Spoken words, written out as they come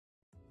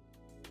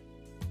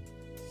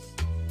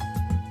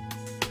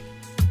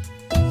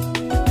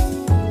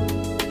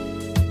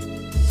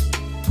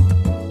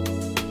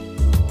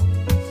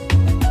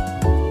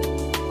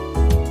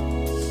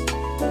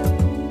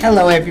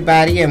Hello,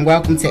 everybody, and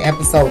welcome to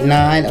episode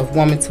 9 of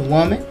Woman to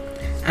Woman.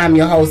 I'm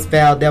your host,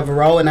 Val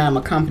Devereaux, and I'm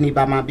accompanied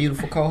by my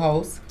beautiful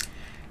co-host.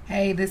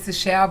 Hey, this is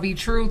Shall Be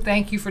True.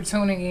 Thank you for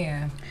tuning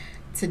in.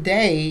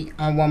 Today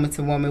on Woman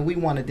to Woman, we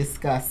want to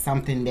discuss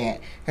something that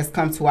has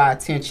come to our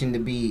attention to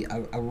be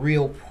a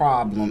real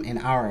problem in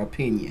our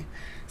opinion.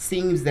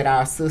 Seems that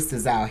our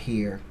sisters out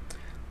here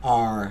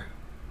are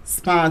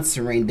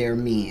sponsoring their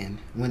men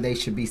when they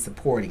should be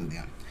supporting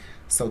them.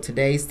 So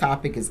today's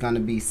topic is going to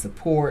be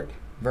support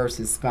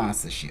versus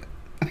sponsorship.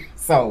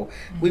 So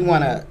we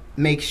want to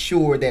make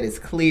sure that it's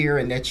clear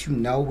and that you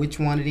know which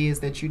one it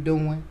is that you're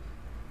doing.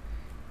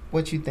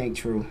 What you think,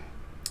 True?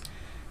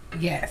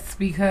 Yes,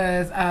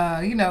 because,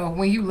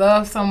 when you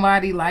love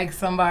somebody, like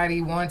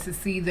somebody, want to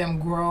see them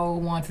grow,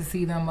 want to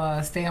see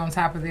them stay on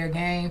top of their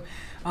game.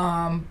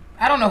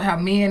 I don't know how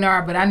men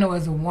are, but I know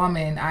as a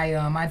woman,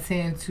 I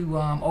tend to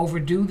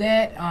overdo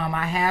that.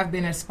 I have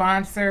been a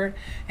sponsor,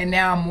 and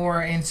now I'm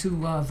more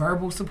into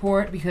verbal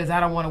support because I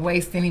don't want to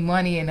waste any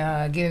money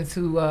and get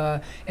into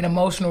an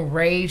emotional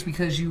rage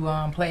because you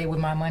play with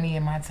my money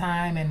and my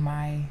time and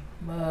my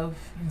love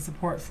and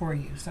support for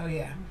you. So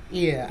yeah,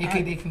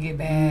 it can get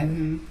bad.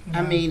 Mm-hmm. You know?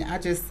 I mean, I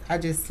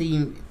just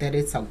see that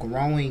it's a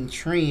growing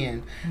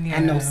trend. Yeah. I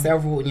know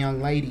several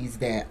young ladies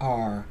that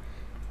are,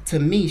 to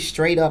me,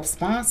 straight up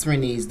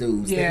sponsoring these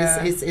dudes.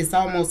 Yeah. It's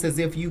almost as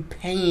if you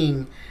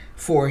paying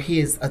for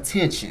his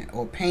attention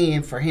or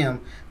paying for him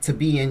to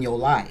be in your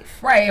life.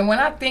 Right, and when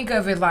I think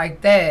of it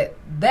like that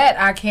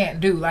I can't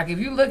do. Like, if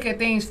you look at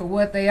things for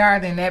what they are,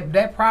 then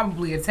that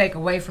probably a take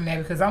away from that,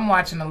 because I'm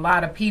watching a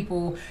lot of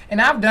people, and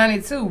I've done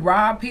it too,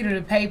 rob Peter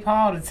to pay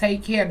Paul, to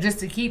take care, just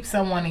to keep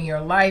someone in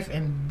your life,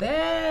 and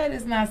that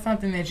is not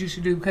something that you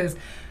should do, because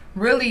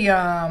really,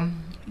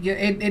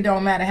 it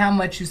don't matter how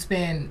much you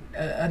spend,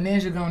 a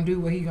ninja gonna do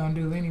what he gonna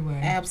do anyway.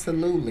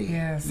 Absolutely.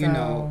 Yeah,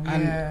 so,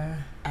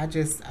 I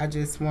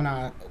just want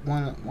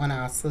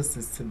our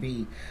sisters to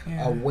be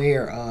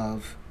aware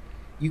of,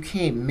 you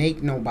can't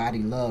make nobody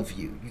love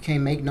you. You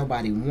can't make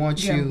nobody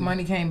want you.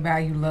 Money can't buy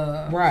you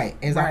love. Right,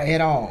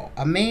 at all.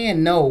 A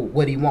man know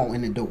what he want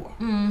in the door.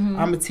 Mm-hmm.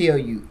 I'm gonna tell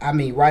you. I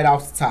mean, right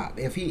off the top,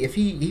 if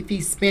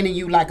he's spinning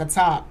you like a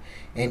top,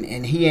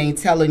 and he ain't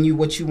telling you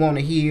what you want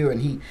to hear,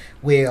 and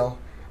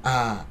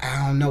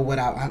I don't know what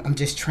I'm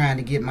just trying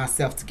to get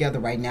myself together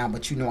right now,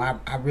 but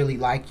I really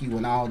like you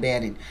and all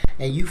that, and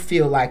you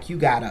feel like you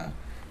gotta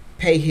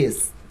pay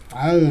his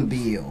phone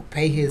bill,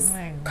 pay his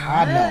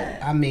car note.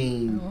 I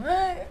mean,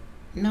 what?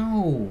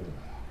 No.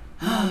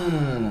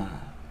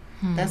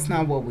 That's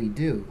not what we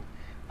do.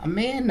 A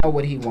man know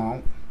what he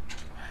want.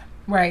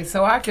 Right,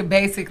 so I could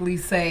basically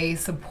say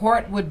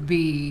support would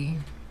be,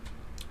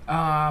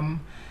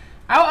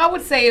 I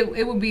would say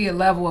it would be a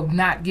level of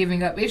not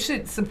giving up.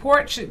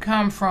 Support should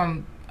come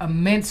from a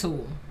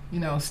mental,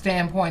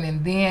 standpoint,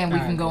 and then we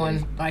can go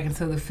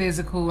into the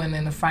physical and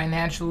then the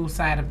financial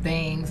side of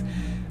things.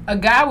 A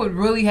guy would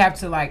really have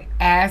to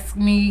ask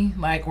me,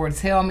 or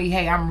tell me,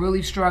 hey, I'm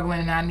really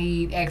struggling and I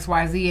need X,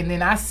 Y, Z, and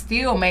then I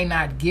still may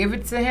not give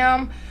it to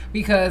him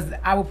because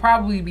I would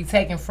probably be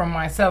taken from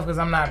myself because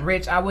I'm not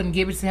rich. I wouldn't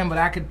give it to him, but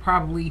I could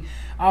probably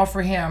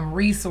offer him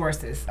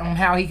resources on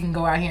how he can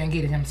go out here and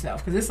get it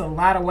himself, because there's a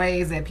lot of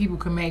ways that people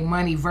can make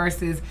money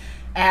versus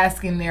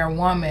asking their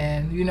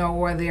woman,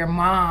 or their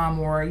mom,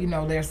 or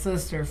their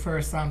sister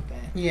for something.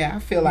 Yeah, I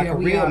feel like a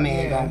real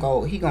man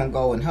gonna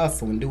go and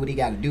hustle and do what he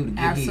got to do to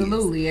get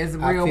absolutely his. As a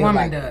real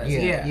woman does.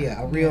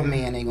 A real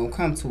man ain't gonna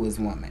come to his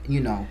woman.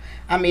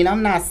 I mean,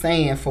 I'm not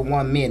saying for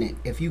 1 minute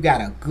if you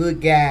got a good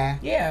guy,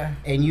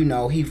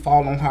 and he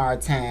fall on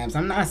hard times,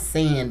 I'm not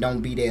saying don't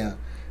be there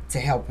to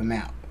help him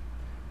out.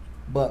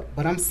 But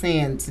I'm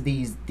saying to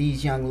these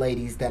young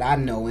ladies that I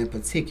know in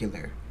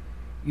particular,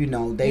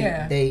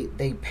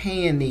 they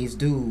paying these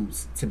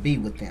dudes to be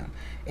with them.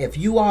 If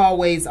you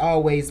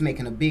always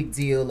making a big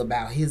deal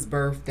about his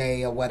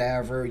birthday or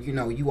whatever,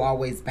 you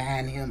always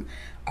buying him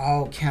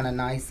all kind of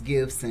nice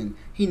gifts and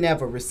he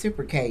never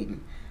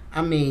reciprocating.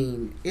 I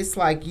mean, it's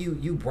like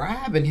you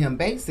bribing him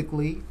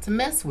basically to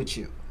mess with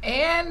you.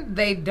 And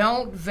they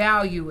don't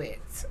value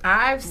it.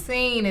 I've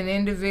seen an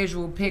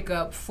individual pick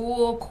up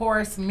full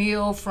course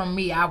meal from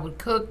me. I would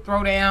cook,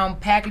 throw down,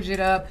 package it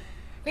up,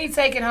 and he'd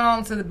take it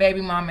home to the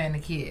baby mama and the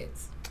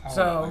kids.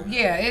 So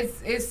yeah,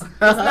 it's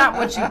not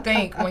what you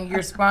think when you're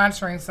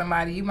sponsoring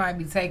somebody. You might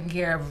be taking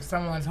care of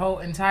someone's whole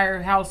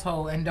entire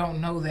household and don't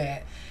know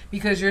that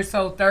because you're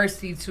so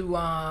thirsty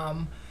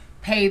to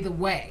pay the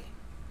way.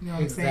 You know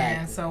what I'm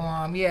saying? So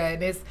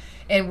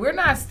and we're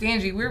not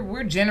stingy.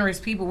 We're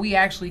generous people. We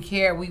actually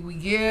care. We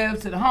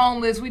give to the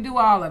homeless. We do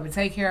all of it.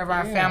 Take care of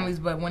our families.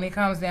 But when it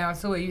comes down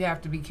to it, you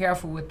have to be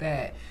careful with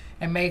that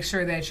and make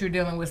sure that you're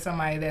dealing with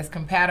somebody that's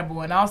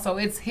compatible. And also,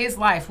 it's his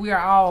life. We are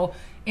all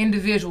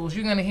individuals.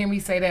 You're going to hear me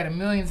say that a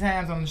million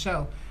times on the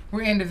show.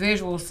 We're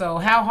individuals. So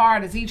how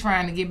hard is he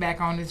trying to get back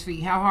on his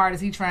feet? How hard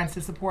is he trying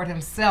to support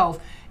himself?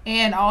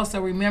 And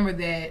also remember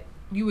that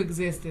you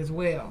exist as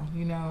well,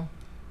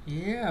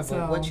 Yeah,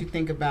 but what you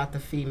think about the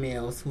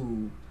females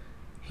who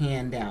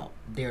hand out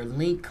their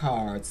link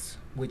cards,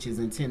 which is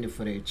intended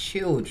for their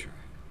children?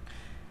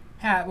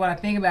 what I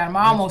think about him.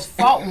 I almost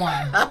fought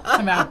one.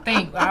 I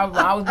think I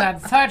was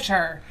about to touch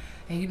her,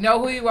 and you know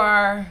who you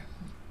are.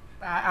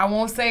 I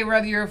won't say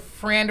whether you're a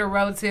friend or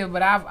relative,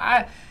 but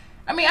I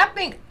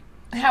think,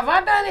 have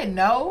I done it?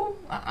 No.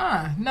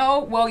 No.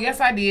 Well, yes,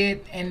 I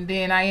did, and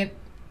then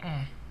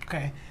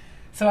okay.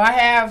 So I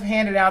have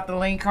handed out the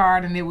link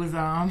card, and it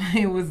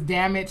was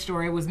damaged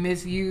or it was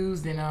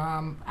misused, and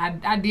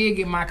I did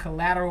get my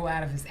collateral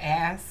out of his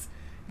ass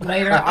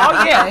later.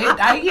 Oh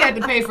yeah, he had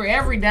to pay for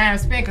every dime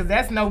spent because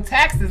that's no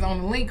taxes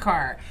on the link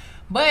card.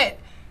 But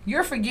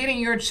you're forgetting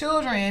your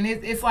children.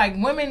 It's like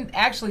women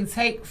actually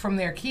take from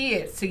their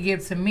kids to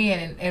give to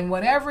men, and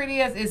whatever it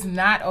is, it's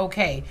not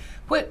okay.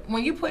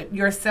 When you put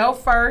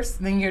yourself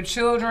first, then your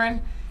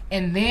children,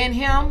 and then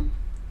him.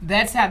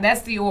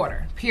 That's the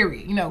order,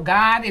 period. You know,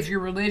 God, if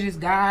you're religious,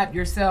 God,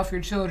 yourself, your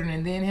children,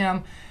 and then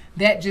him,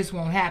 that just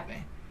won't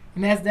happen.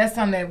 And that's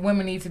something that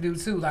women need to do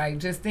too. Like,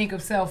 just think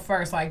of self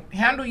first. Like,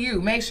 handle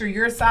you. Make sure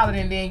you're solid,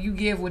 and then you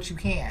give what you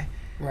can.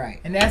 Right.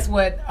 And that's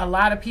what a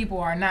lot of people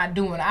are not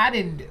doing. I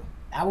didn't do.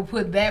 I would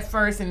put that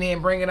first and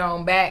then bring it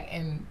on back.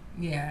 And,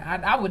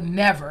 yeah, I would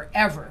never,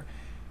 ever,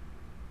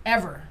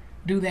 ever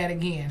do that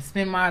again.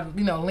 Spend my,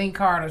 link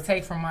card or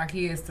take from my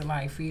kids to,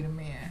 like, feed a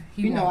man.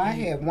 I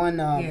had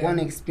one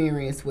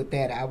experience with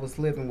that. I was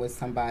living with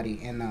somebody,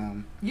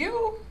 and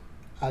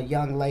a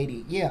young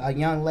lady. Yeah, a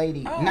young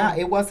lady. Oh. Nah,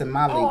 it wasn't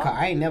my link card.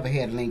 I ain't never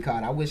had a link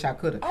card. I wish I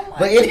could have. Oh,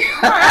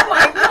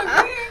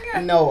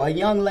 but no, a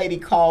young lady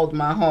called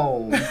my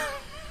home.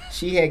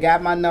 She had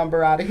got my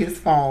number out of his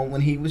phone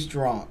when he was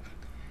drunk.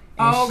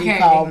 And she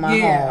called my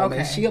home,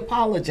 and she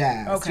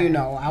apologized. Okay.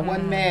 I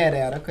wasn't mad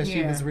at her because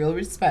she was real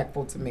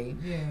respectful to me.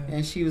 Yeah.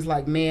 And she was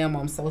like, "Ma'am,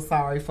 I'm so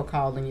sorry for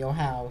calling your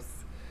house."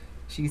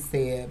 She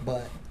said,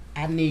 "But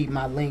I need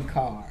my link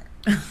card."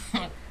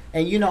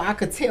 And, I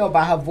could tell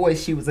by her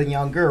voice she was a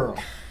young girl.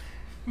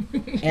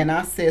 And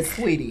I said,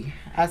 "Sweetie,"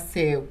 I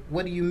said,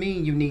 "what do you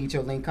mean you need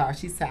your link card?"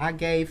 She said, "I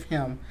gave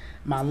him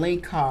my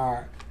link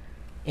card,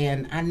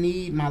 and I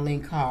need my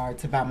link card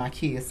to buy my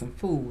kids some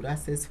food." I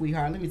said,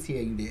 "Sweetheart, let me tell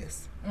you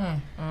this."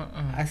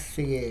 I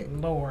said,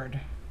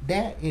 "Lord,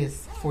 that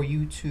is for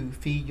you to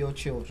feed your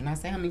children." I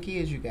said, "How many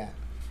kids you got?"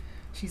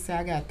 She said,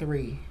 "I got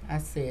 3. I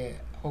said,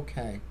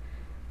 "Okay,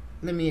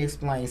 let me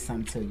explain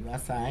something to you." I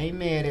said, "I ain't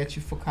mad at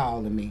you for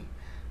calling me.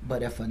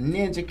 But if a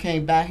ninja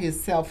can't buy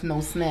himself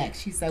no snacks,"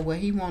 she said, "Well,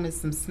 he wanted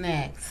some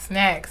snacks."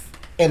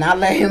 And I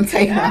let him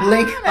take my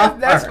link card.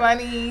 That's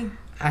funny.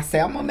 I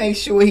said, "I'm going to make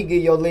sure he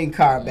get your link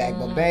card back.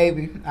 But,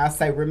 baby," I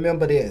say,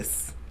 "remember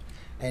this.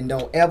 And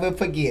don't ever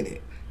forget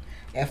it.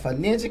 If a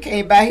ninja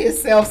can't buy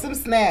himself some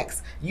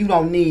snacks, you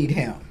don't need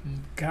him."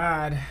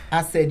 God.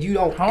 I said, "You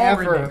don't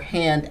ever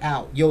hand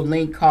out your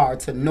link card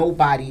to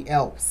nobody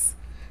else.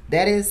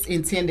 That is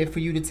intended for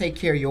you to take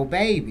care of your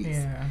babies."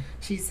 Yeah.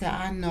 She said,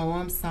 "I know,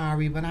 I'm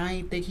sorry, but I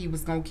didn't think he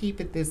was going to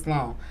keep it this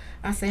long."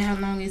 I said, "How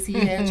long has he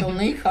had your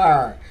link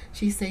card?"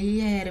 She said,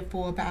 "He had it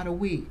for about a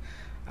week."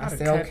 I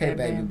said, "Okay,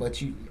 baby,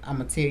 but I'm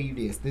going to tell you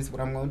this. This is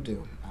what I'm going to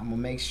do. I'm going to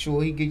make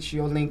sure he gets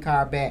your link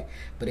card back.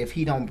 But if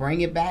he don't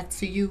bring it back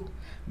to you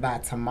by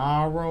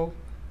tomorrow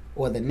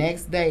or the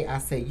next day," I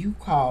said, "you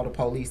call the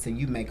police and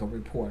you make a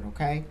report,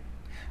 okay?"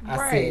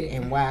 I said,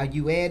 "And while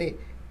you at it,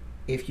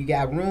 if you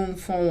got room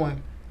for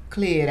him,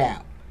 clear it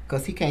out,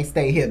 because he can't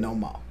stay here no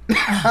more." On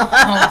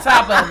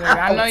top of it.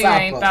 I know you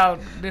ain't thought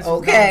this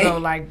was going to go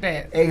like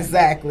that.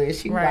 Exactly.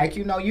 She was like,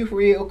 "You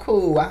real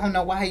cool. I don't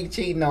know why he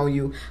cheating on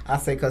you." I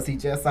said, "Because he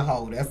just a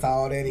hoe. That's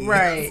all that is."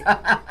 Right.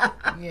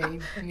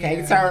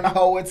 Can't turn a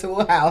hoe into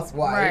a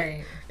housewife.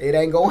 Right. It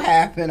ain't going to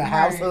happen. A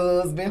house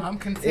husband. I'm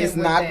content it's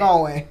with not that.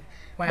 Going.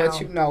 Wow.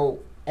 But,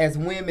 as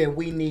women,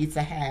 we need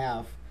to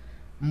have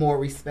more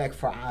respect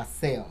for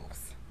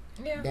ourselves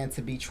than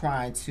to be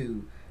trying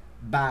to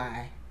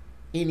buy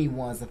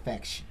anyone's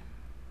affection.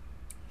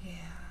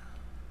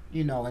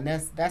 And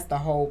that's the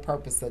whole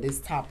purpose of this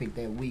topic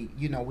that we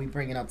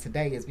bringing up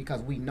today, is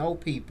because we know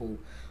people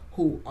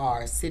who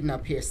are sitting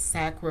up here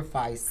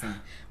sacrificing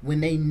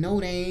when they know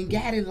they ain't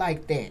got it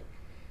like that.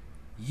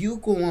 You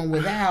going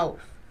without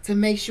to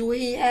make sure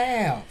he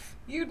have.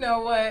 You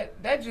know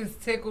what? That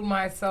just tickled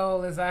my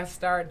soul as I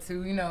start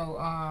to,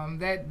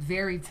 that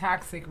very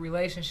toxic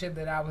relationship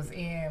that I was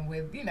in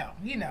with,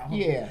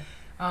 Yeah.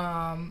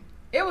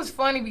 It was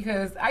funny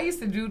because I used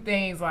to do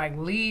things like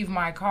leave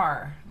my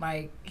car.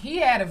 Like, he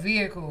had a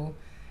vehicle,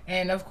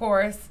 and of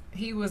course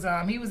he was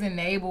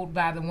enabled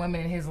by the women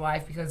in his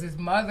life because his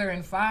mother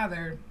and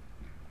father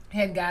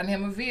had gotten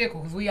him a vehicle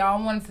because we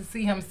all wanted to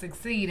see him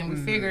succeed, and we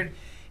figured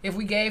if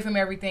we gave him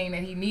everything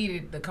that he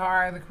needed, the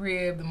car, the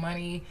crib, the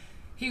money,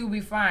 he would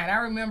be fine. I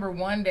remember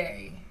one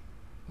day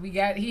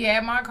he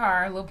had my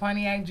car, a little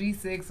Pontiac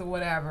G6 or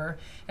whatever,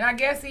 and I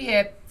guess he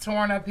had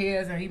torn up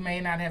his, or he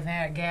may not have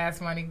had gas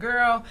money.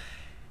 Girl,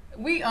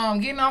 we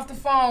getting off the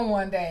phone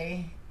one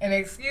day, and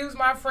excuse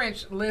my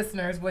French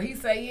listeners, but he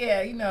said,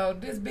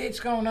 this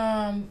bitch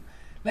gonna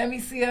let me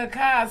see her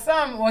car.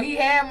 Something. Well, he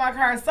had my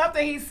car.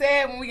 Something he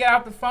said when we got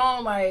off the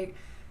phone, like,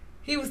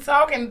 he was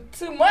talking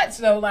too much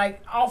though,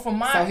 like off of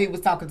mine. So he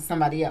was talking to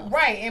somebody else,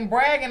 right, and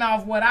bragging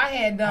off what I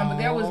had done, but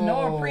there was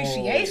no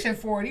appreciation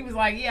for it. He was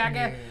like, "Yeah, I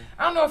got."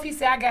 I don't know if he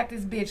said I got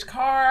this bitch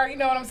car, you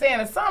know what I'm saying,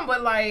 or something,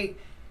 but like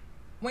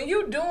when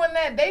you doing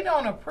that, they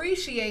don't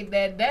appreciate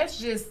that. It's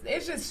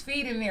just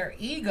feeding their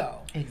ego.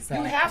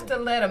 Exactly. You have to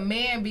let a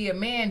man be a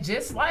man,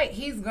 just like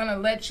he's gonna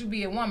let you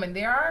be a woman.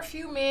 There are a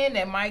few men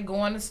that might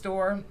go in the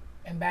store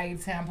and buy you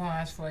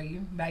tampons for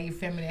you, buy you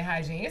feminine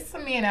hygiene. It's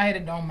some men out here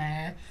that don't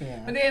mind.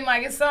 Yeah. But then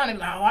like it's something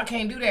like, oh, I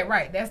can't do that.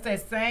 Right. That's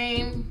that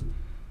same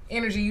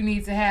energy you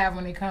need to have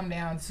when it come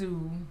down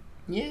to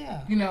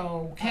you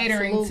know,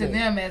 catering to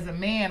them as a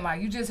man.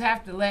 Like you just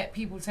have to let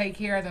people take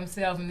care of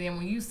themselves, and then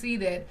when you see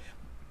that,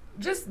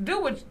 just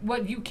do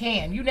what you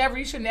can.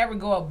 You should never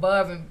go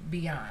above and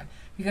beyond,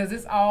 because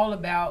it's all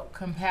about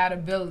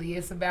compatibility.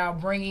 It's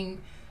about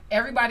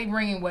everybody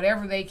bringing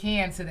whatever they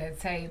can to that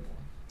table.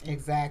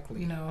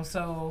 Exactly. You know,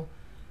 so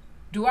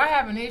do I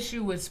have an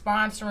issue with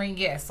sponsoring?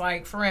 Yes.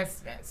 Like, for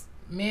instance,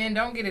 men,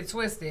 don't get it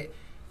twisted.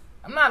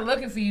 I'm not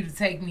looking for you to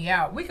take me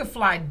out. We could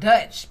fly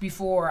Dutch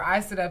before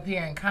I sit up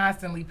here and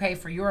constantly pay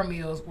for your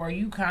meals, or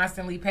you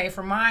constantly pay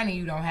for mine and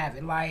you don't have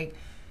it. Like,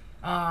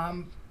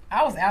 I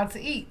was out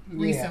to eat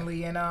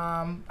recently, and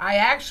I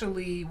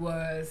actually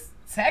was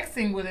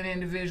texting with an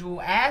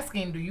individual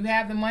asking, do you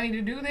have the money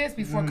to do this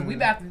before? Cause we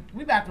about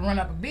to run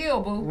up a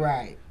bill, boo.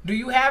 Right. Do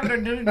you have it or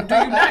do you not?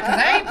 Because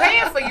I ain't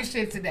paying for your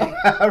shit today.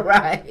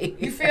 Right.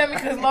 You feel me?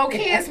 Because low key,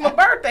 it's my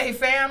birthday,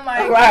 fam.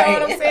 Like, right. You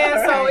know what I'm saying?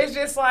 Right. So it's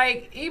just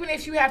like, even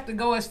if you have to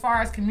go as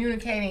far as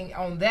communicating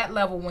on that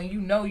level when you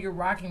know you're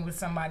rocking with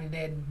somebody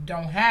that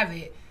don't have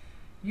it,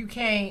 we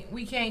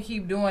can't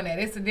keep doing that.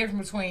 It's the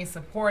difference between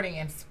supporting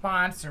and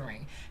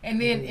sponsoring. And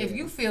then if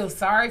you feel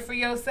sorry for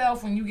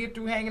yourself when you get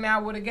through hanging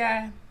out with a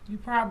guy, you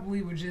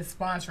probably were just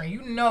sponsoring.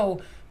 You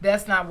know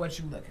that's not what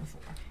you're looking for.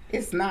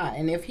 It's not.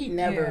 And if he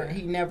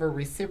never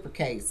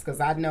reciprocates,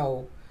 because I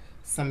know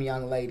some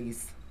young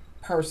ladies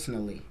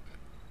personally,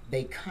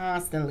 they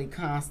constantly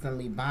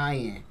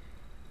buying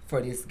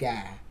for this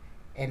guy.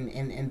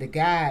 And the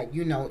guy,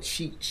 you know,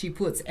 she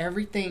puts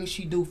everything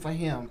she do for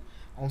him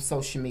on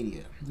social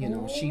media. You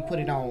know, she put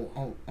it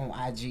on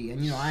IG.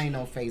 And, you know, I ain't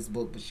on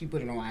Facebook, but she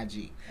put it on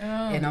IG.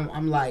 And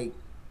I'm like,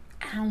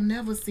 I don't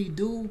never see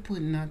dude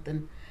putting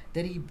nothing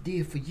that he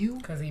did for you.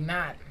 Because he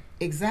not.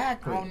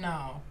 Exactly. Oh,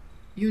 no.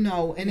 You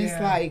know, and it's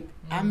like,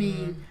 I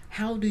mean,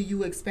 how do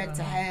you expect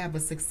to have a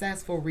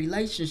successful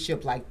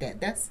relationship like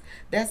that? That's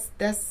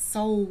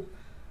so,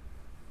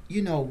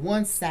 you know,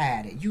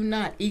 one-sided. You're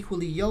not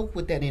equally yoked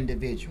with that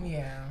individual.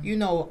 Yeah. You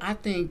know, I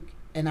think,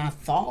 and I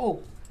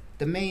thought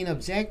the main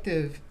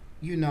objective,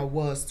 you know,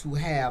 was to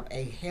have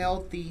a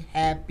healthy,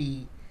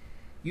 happy,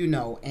 you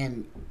know,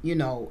 and, you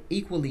know,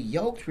 equally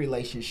yoked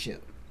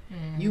relationship.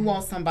 You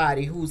want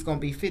somebody who's going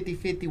to be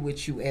 50-50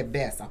 with you at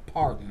best, a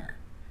partner.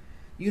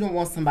 You don't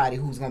want somebody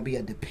who's going to be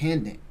a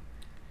dependent.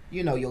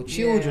 You know, your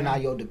children are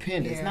your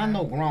dependents, not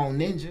no grown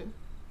ninja.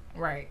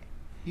 Right.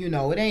 You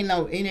know, it ain't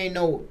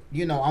no,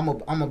 you know, I'm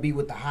gonna be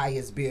with the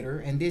highest bidder.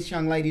 And this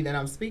young lady that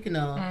I'm speaking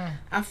of,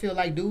 I feel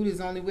like dude is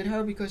only with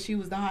her because she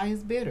was the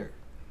highest bidder.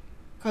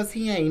 Because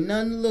he ain't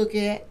nothing to look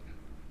at.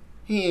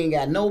 He ain't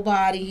got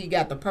nobody. He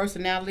got the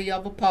personality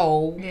of a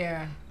pole.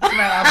 Yeah. Of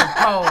a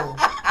pole.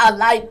 A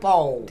light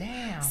pole.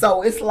 Damn.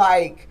 So it's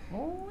like,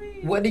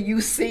 what do you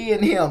see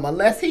in him?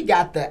 Unless he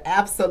got the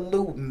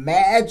absolute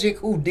magic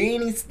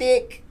Houdini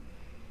stick,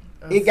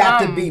 it got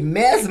to be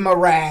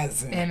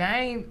mesmerizing. And I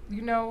ain't,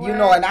 you know what? You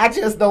know, and I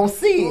just don't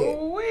see it.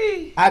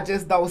 Ooh-wee. I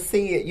just don't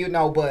see it, you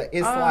know, but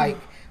it's like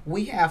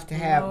we have to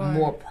have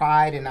more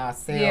pride in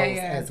ourselves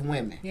as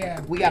women.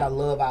 Yeah. We got to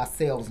love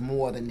ourselves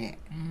more than that.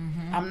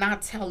 I'm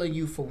not telling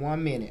you for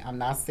 1 minute. I'm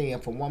not saying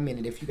for 1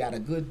 minute if you got a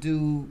good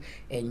dude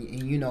and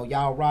you know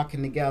y'all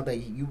rocking together,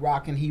 you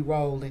rocking, he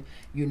rolling.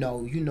 You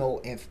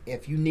know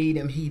if you need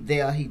him, he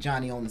there. He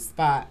Johnny on the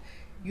spot.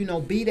 You know,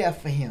 be there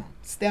for him.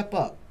 Step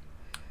up.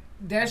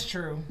 That's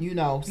true. You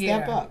know,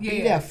 step up.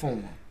 Be there for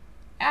him.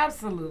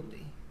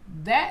 Absolutely.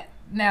 That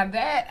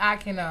I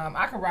can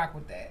rock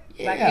with that.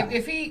 Yeah. Like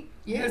if he,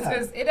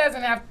 it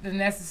doesn't have to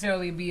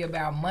necessarily be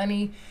about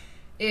money.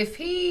 If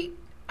he.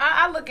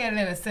 I look at it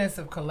in a sense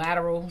of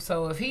collateral.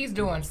 So if he's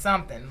doing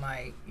something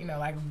like, you know,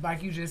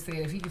 like you just said,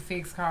 if he can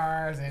fix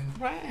cars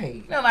and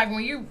right, you know, like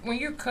when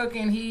you're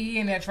cooking, he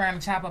in there trying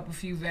to chop up a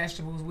few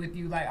vegetables with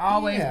you, like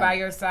always by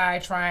your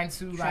side, trying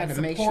to support,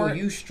 make sure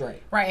you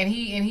straight. Right, and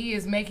he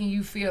is making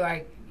you feel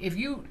like if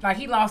you like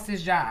he lost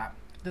his job,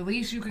 the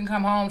least you can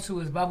come home to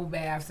is bubble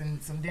baths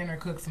and some dinner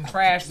cooked, some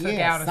trash took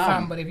out or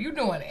something. But if you're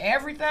doing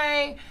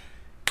everything,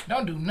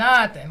 don't do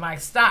nothing.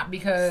 Like stop,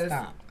 because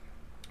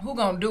who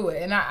gonna do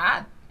it? And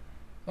I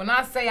when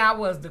I say I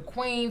was the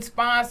queen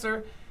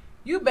sponsor,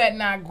 you better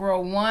not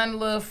grow one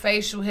little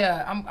facial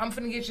hair. I'm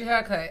finna get your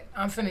hair cut.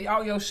 I'm finna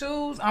all your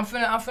shoes. I'm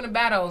finna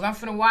buy those. I'm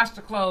finna wash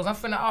the clothes. I'm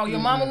finna your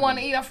mama wanna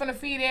eat. I'm finna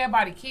feed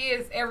everybody,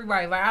 kids,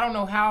 everybody. Like I don't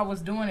know how I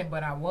was doing it,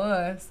 but I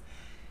was.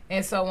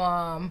 And so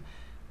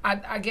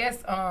I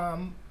guess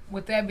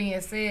with that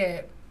being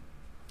said,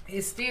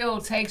 it still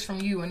takes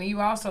from you, and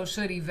you also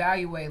should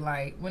evaluate,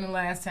 like, when the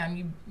last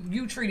time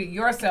you treated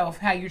yourself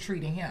how you're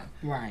treating him.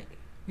 Right.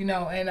 You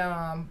know, and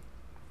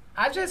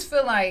I just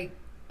feel like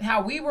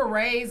how we were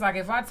raised, like,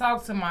 if I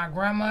talk to my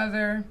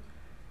grandmother,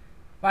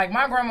 like,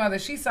 my grandmother,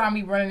 she saw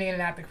me running in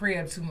and out the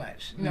crib too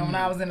much. You know, when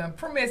I was in a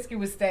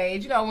promiscuous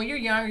stage, you know, when you're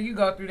younger, you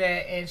go through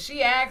that, and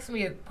she asked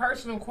me a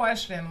personal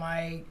question,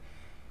 like,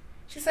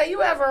 she said,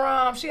 you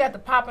ever, she had the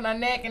pop in her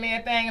neck and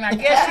everything, and I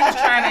guess she was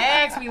trying to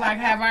ask me, like,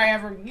 have I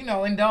ever, you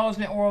know, indulged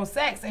in oral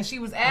sex? And she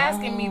was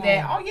asking me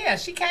that. Oh, yeah,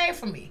 she came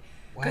for me.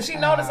 Because she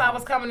noticed I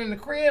was coming in the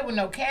crib with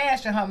no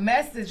cash, and her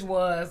message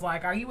was,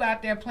 like, are you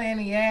out there playing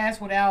your ass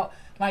without,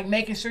 like,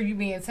 making sure you're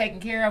being taken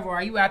care of, or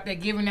are you out there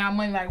giving out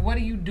money? Like, what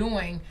are you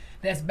doing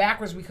that's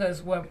backwards?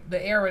 Because what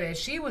the era that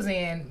she was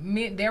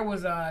in, there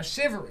was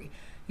chivalry.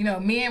 You know,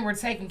 men were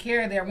taking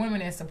care of their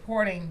women and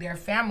supporting their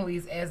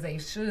families as they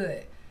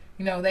should.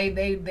 You know,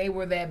 they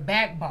were that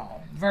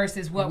backbone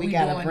versus what we doing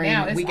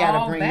now. It's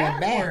all bring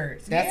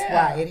backwards. That back. That's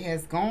why it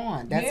has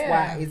gone. That's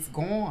why it's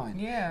gone.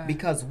 Yeah.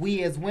 Because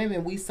we as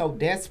women, we so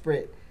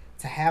desperate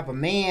to have a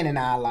man in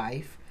our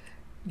life.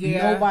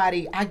 Yeah.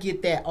 Nobody, I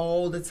get that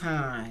all the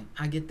time.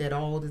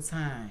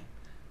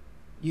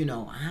 You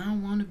know, I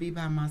don't want to be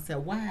by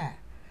myself. Why?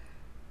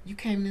 You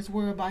came in this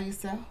world by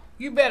yourself.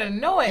 You better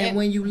know it. And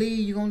when you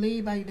leave, you're going to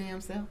leave by your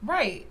damn self.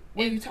 Right.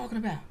 What are you talking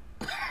about?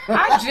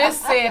 I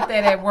just said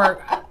that at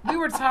work. We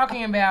were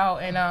talking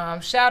about,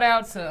 and shout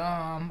out to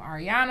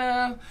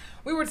Ariana.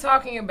 We were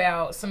talking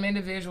about some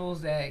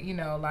individuals that, you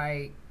know,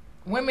 like,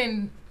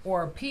 women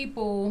or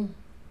people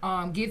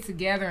get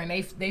together and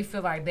they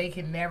feel like they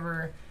can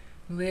never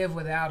live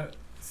without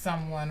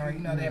someone, or, you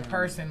know, that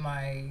person.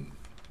 Like,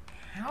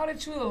 how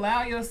did you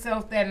allow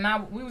yourself that?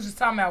 And we was just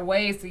talking about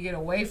ways to get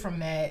away from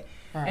that.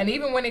 Right. And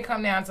even when it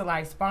come down to,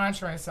 like,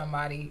 sponsoring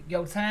somebody,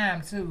 your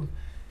time too.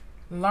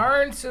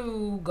 Learn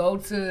to go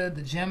to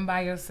the gym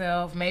by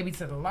yourself, maybe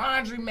to the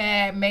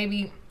laundromat,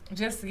 maybe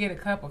just to get a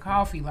cup of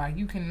coffee. Like,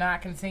 you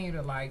cannot continue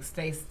to, like,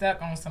 stay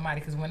stuck on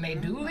somebody, because when they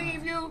do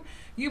leave you,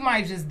 you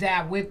might just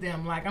die with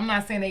them. Like, I'm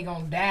not saying they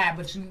gonna die,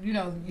 but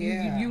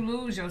you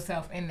lose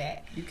yourself in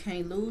that. You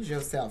can't lose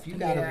yourself. You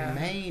gotta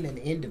remain an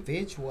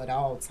individual at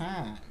all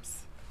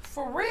times.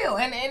 For real.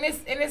 And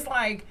it's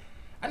like,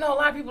 I know a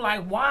lot of people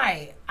like,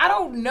 why? I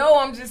don't know.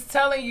 I'm just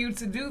telling you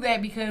to do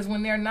that, because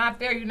when they're not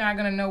there, you're not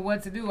going to know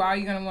what to do. All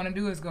you're going to want to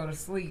do is go to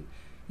sleep.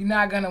 You're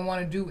not going to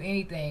want to do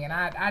anything. And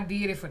I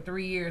did it for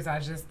 3 years. I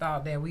just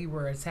thought that we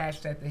were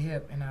attached at the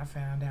hip, and I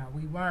found out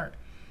we weren't.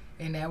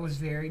 And that was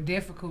very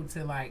difficult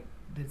to, like,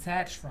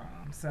 detach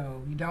from.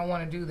 So you don't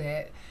want to do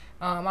that.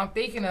 I'm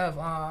thinking of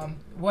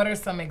what are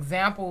some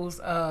examples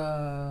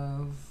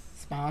of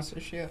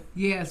sponsorship?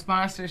 Yeah,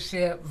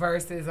 sponsorship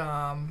versus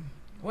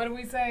what do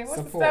we say? What's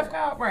support. The stuff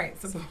called? Right,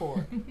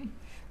 support.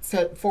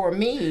 So for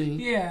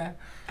me,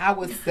 I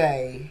would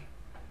say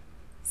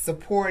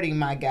supporting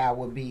my guy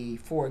would be,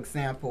 for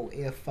example,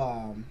 if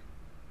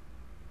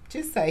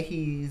just say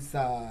he's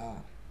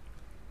had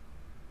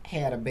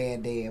a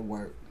bad day at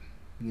work,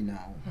 you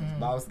know, his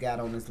boss got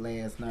on his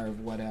last nerve,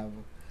 whatever.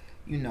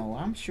 You know,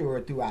 I'm sure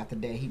throughout the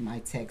day he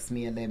might text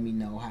me and let me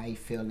know how he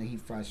feeling. He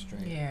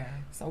frustrated. Yeah.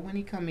 So when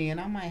he come in,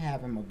 I might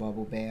have him a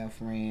bubble bath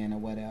friend or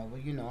whatever.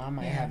 You know, I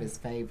might have his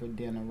favorite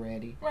dinner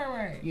ready.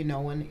 Right. You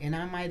know, and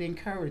I might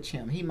encourage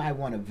him. He might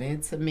want to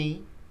vent to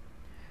me,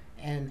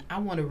 and I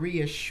want to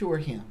reassure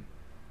him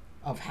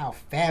of how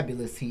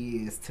fabulous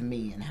he is to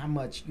me, and how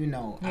much, you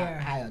know,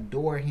 I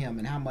adore him,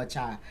 and how much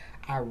I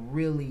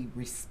really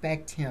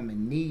respect him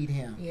and need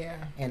him. Yeah.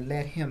 And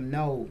let him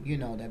know, you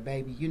know, that,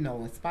 baby, you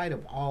know, in spite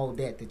of all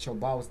that your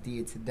boss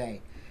did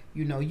today,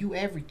 you know, you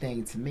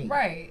everything to me.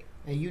 Right.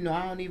 And, you know,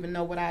 I don't even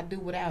know what I'd do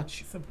without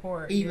you.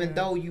 Support. Even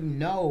though you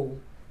know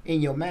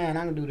in your mind,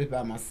 I'm going to do this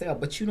by myself,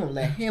 but you don't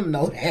let him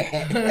know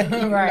that.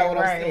 You know what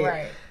I'm saying?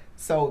 Right.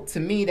 So, to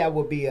me, that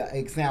would be an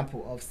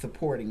example of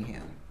supporting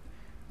him.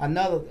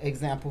 Another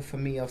example for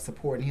me of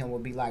supporting him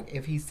would be, like,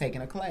 if he's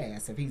taking a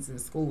class, if he's in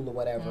school or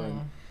whatever,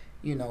 and,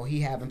 you know,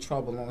 he having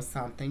trouble on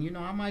something, you know,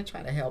 I might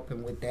try to help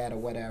him with that or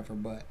whatever.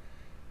 But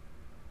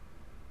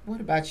what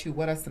about you?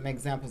 What are some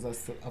examples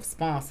of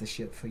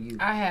sponsorship for you?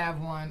 I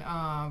have one.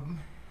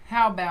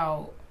 How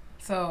about,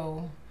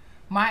 so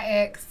my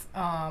ex,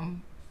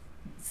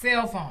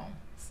 cell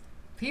phones.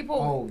 People.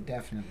 Oh,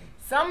 definitely.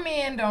 Some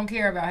men don't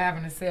care about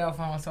having a cell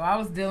phone. So I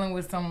was dealing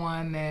with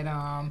someone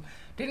that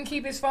didn't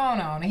keep his phone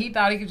on, and he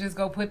thought he could just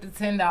go put the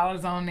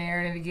 $10 on there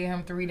and it'd give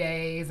him 3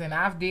 days. And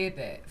I've did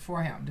that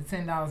for him, the $10.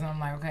 And I'm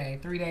like, okay,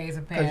 3 days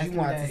have passed. Because you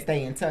wanted to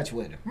stay in touch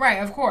with him. Right,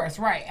 of course,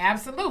 right,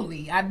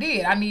 absolutely. I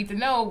did. I need to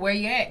know where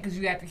you at, because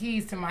you got the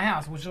keys to my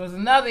house, which was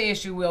another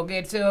issue we'll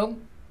get to.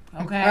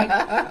 Okay.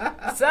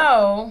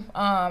 So,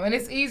 and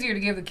it's easier to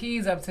give the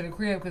keys up to the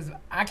crib, because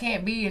I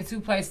can't be in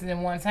 2 places at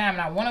one time,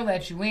 and I want to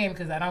let you in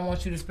because I don't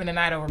want you to spend the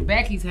night over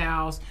Becky's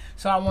house.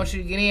 So I want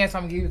you to get in, so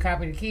I'm gonna give you a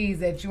copy of the keys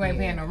that you ain't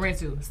paying no rent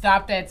to.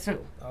 Stop that too.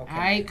 Okay. All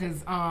right,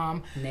 because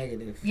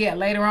negative. Yeah,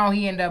 later on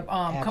he ended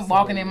up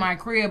walking in my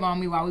crib on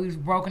me while we was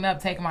broken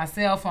up, taking my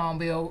cell phone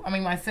bill.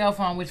 My cell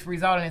phone, which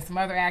resulted in some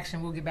other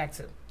action we'll get back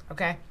to.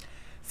 Okay.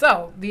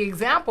 So the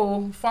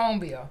example, phone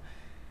bill.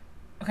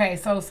 Okay,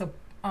 so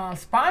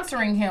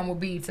sponsoring him would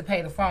be to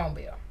pay the phone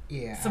bill.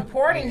 Yeah.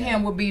 Supporting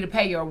him would be to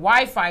pay your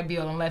Wi-Fi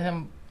bill and let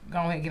him go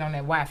ahead and get on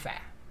that Wi-Fi.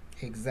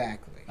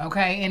 Exactly.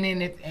 Okay, and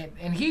then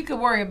and he could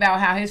worry about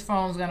how his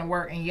phone's gonna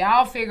work, and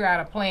y'all figure out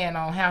a plan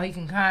on how he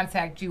can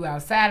contact you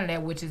outside of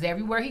that, which is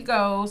everywhere he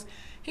goes.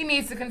 He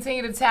needs to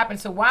continue to tap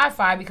into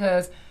Wi-Fi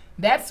because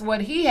that's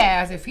what he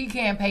has. If he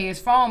can't pay his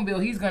phone bill,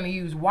 he's gonna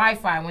use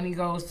Wi-Fi when he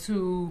goes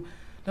to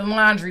the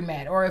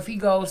laundromat or if he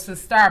goes to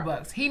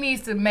Starbucks. He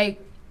needs to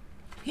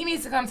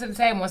come to the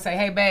table and say,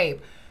 "Hey,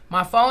 babe,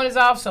 my phone is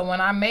off, so when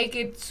I make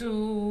it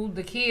to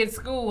the kids'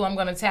 school, I'm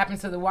gonna tap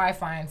into the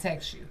Wi-Fi and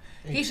text you."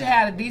 Exactly. He should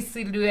have the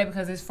decency to do that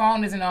because his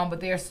phone isn't on, but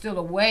there's still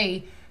a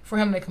way for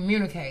him to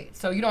communicate.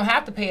 So you don't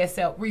have to pay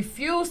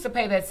refuse to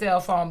pay that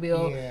cell phone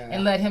bill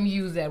and let him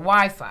use that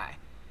Wi-Fi.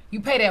 You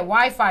pay that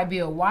Wi-Fi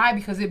bill. Why?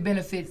 Because it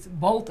benefits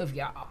both of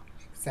y'all.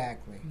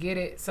 Exactly. Get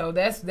it? So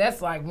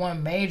that's like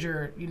one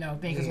major, thing.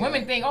 Because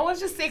women think, oh, it's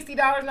just $60.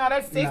 No,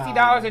 that's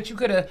 $60 that you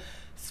could have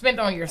spent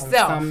on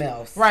yourself. On something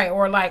else. Right.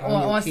 Or like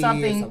on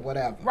something. Or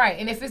whatever. Right.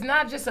 And if it's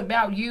not just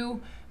about you,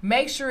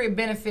 make sure it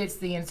benefits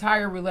the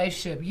entire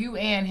relationship, you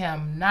and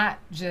him, not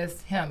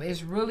just him.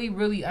 It's really,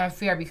 really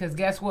unfair because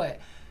guess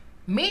what?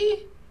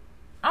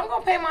 I'm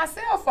going to pay my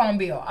cell phone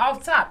bill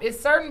off top. It's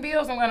certain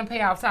bills I'm going to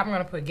pay off top. I'm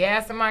going to put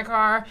gas in my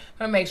car. I'm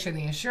going to make sure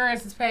the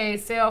insurance is paid,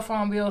 cell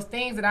phone bills,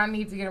 things that I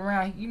need to get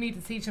around. You need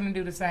to teach him to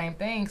do the same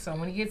thing. So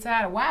when he gets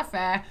tired of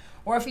Wi-Fi,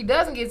 or if he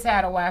doesn't get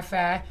tired of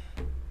Wi-Fi,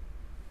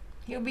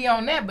 he'll be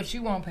on that, but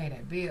you won't pay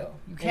that bill.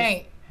 You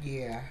can't.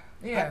 Yeah.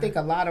 I think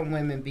a lot of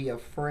women be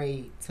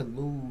afraid to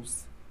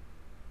lose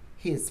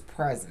his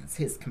presence,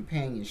 his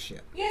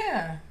companionship.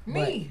 Yeah,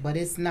 me. But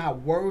it's not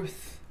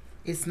worth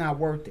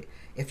it.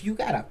 If you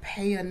gotta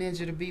pay a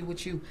ninja to be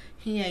with you,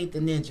 he ain't the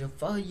ninja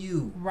for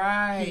you.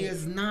 Right. He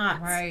is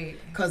not. Right.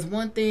 Because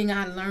one thing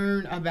I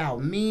learned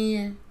about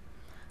men,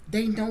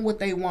 they know what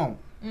they want.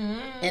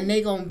 Mm-hmm. And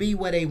they gonna be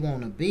where they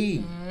wanna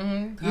be.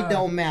 Mm-hmm. It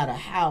don't matter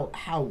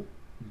how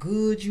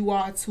good you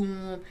are to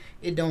him.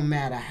 It don't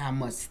matter how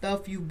much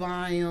stuff you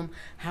buy him,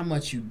 how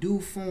much you do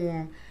for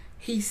him.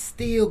 He's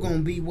still gonna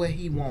be where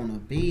he wanna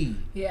be.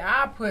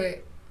 Yeah,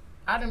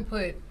 I didn't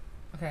put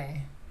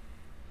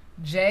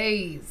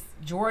J's,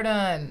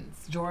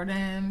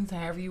 Jordans,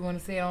 however you want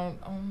to say it,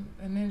 on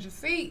a ninja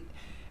feet.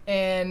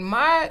 And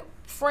my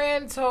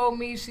friend told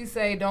me, she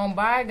said, don't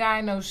buy a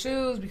guy no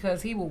shoes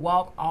because he will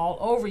walk all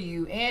over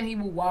you and he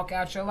will walk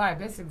out your life.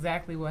 That's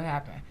exactly what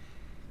happened.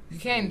 You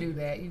can't do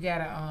that. You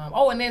gotta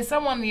and then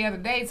someone the other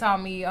day told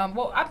me,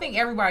 I think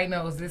everybody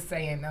knows this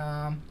saying,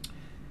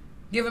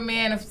 give a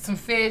man some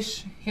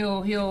fish,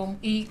 he'll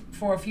eat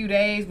for a few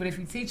days, but if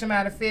you teach him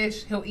how to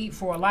fish, he'll eat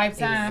for a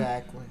lifetime.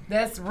 Exactly.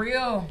 That's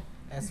real.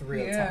 That's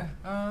real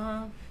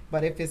time.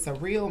 But if it's a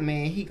real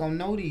man, he gonna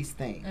know these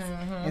things.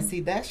 Mm-hmm. And see,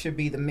 that should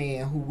be the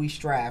man who we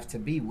strive to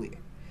be with.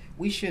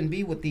 We shouldn't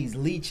be with these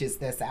leeches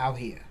that's out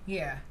here.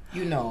 Yeah.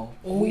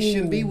 We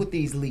shouldn't be with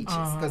these leeches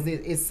because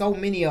it's so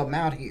many of them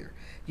out here.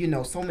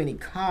 So many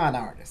con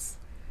artists.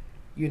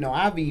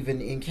 I've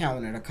even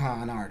encountered a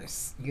con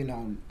artist,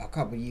 a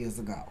couple years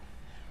ago.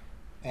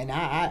 And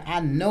I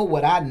know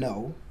what I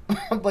know,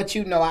 but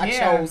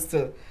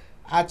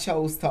I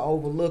chose to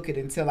overlook it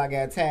until I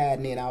got tired,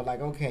 and then I was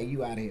like, okay,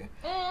 you out here.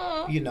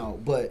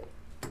 But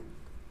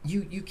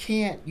you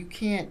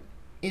can't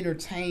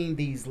entertain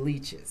these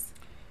leeches.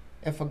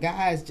 If a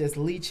guy is just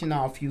leeching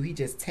off you, he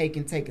just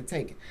taking.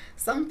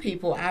 Some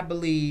people, I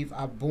believe,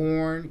 are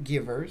born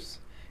givers,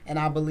 and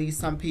I believe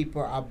some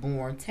people are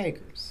born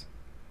takers.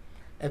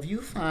 If you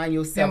find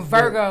yourself...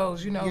 Them Virgos,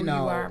 who you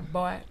are,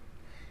 boy.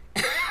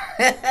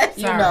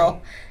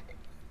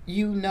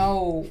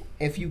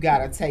 If you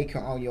got a taker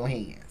on your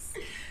hands.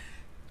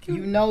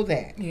 You know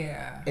that.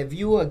 Yeah. If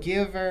you a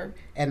giver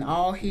and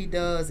all he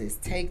does is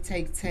take,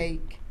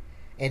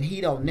 and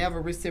he don't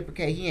never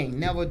reciprocate, he ain't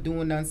never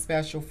doing nothing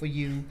special for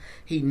you.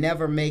 He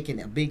never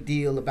making a big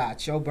deal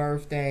about your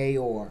birthday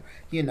or,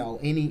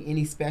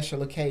 any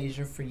special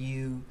occasion for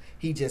you.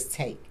 He just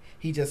take.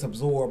 He just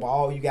absorb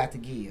all you got to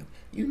give.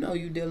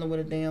 You dealing with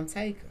a damn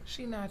taker.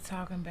 She not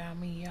talking about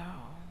me,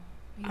 y'all.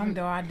 Even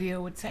though I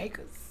deal with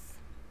takers.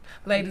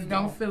 Ladies,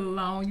 don't feel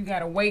alone. You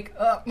gotta wake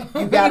up.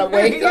 You gotta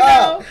wake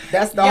up.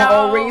 That's the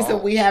whole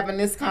reason we having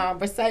this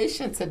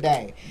conversation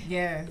today.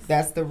 Yes.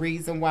 That's the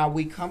reason why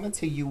we coming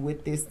to you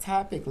with this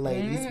topic,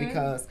 ladies,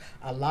 because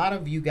a lot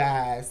of you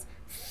guys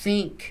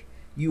think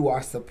you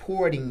are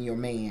supporting your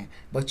man,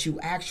 but you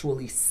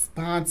actually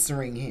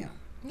sponsoring him.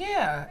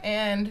 Yeah,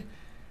 and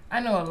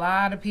I know a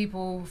lot of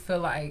people feel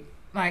like,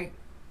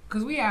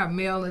 because we have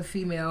male and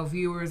female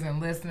viewers and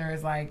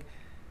listeners,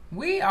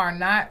 we are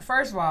not,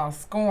 first of all,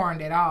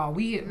 scorned at all.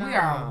 We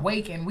are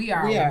awake and we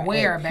are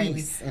aware,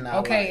 baby.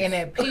 Okay, and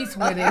at peace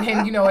with it. And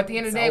at the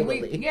end of the day,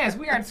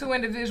 we are two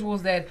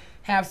individuals that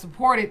have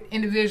supported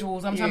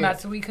individuals. I'm talking about,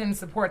 so we couldn't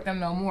support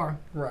them no more.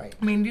 Right.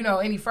 I mean,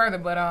 any further.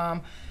 But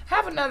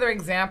have another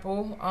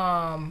example.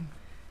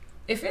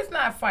 If it's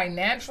not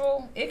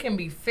financial, it can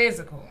be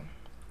physical.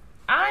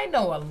 I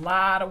know a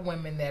lot of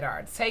women that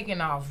are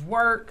taking off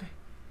work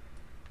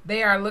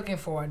they are looking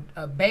for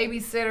a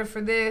babysitter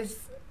for this.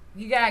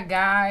 You got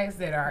guys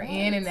that are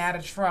in and out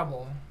of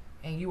trouble,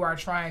 and you are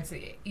trying to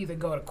either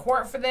go to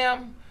court for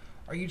them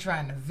or you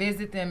trying to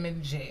visit them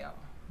in jail.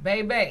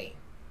 Baby.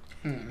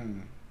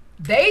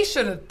 They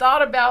should have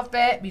thought about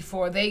that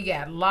before they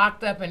got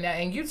locked up.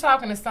 And you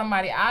talking to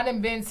somebody, I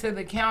done been to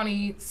the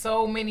county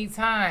so many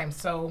times.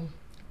 So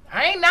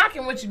I ain't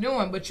knocking what you're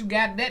doing, but you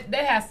got that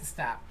has to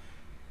stop.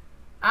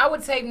 I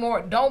would take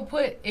more. Don't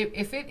put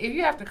if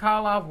you have to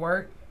call off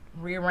work,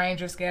 rearrange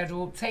your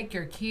schedule, take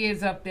your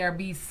kids up there,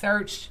 be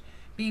searched,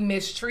 be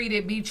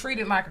mistreated, be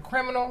treated like a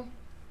criminal.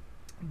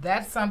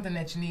 That's something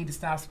that you need to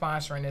stop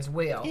sponsoring as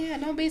well. Yeah,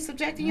 don't be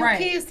subjecting your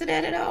kids to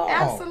that at all.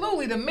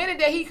 Absolutely. The minute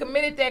that he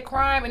committed that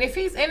crime, and if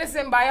he's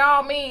innocent, by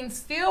all means,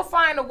 still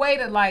find a way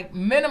to like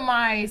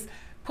minimize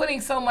putting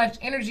so much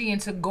energy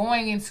into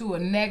going into a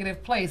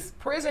negative place.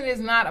 Prison is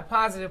not a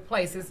positive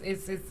place.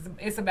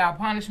 It's about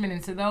punishment.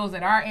 And to those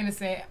that are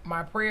innocent,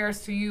 my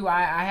prayers to you.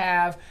 I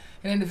have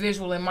an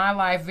individual in my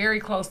life very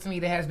close to me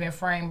that has been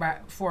framed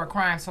for a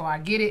crime, so I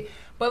get it.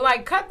 But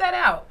like, cut that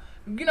out.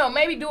 You know,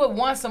 maybe do it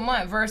once a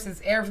month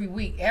versus every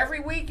week. Every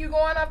week you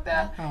going up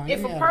there?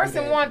 If a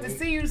person wanted to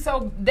see you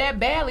so that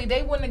badly,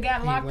 they wouldn't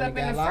have got locked up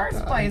in the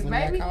first place,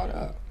 baby.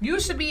 You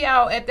should be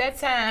out at that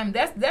time.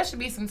 That should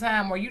be some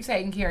time where you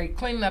taking care of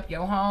cleaning up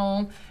your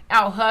home,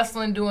 out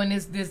hustling, doing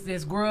this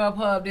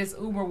Grubhub, this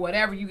Uber,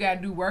 whatever you got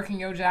to do, working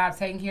your job,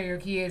 taking care of your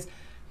kids.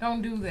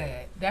 Don't do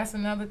that. That's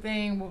another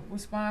thing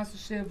with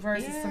sponsorship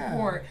versus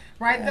support.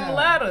 Write them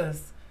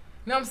letters.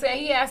 You know what I'm saying?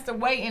 He has to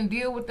wait and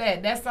deal with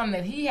that. That's something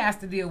that he has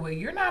to deal with.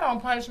 You're not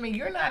on punishment.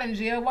 You're not in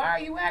jail. Why are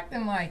you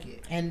acting like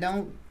it? And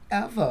don't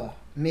ever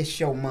miss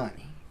your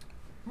money.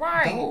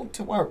 Right. Go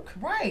to work.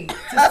 Right.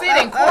 To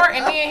sit in court,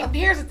 and then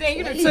here's the thing.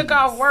 You done took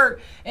off work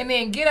and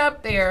then get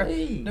up there.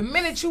 Please. The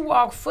minute you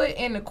walk foot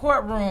in the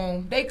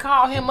courtroom, they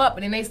call him up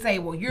and then they say,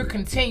 well, you're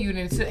continued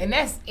until, and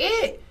that's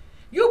it.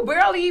 You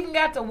barely even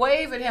got to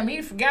wave at him.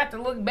 He forgot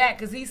to look back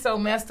because he's so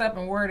messed up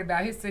and worried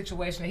about his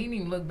situation that he didn't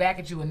even look back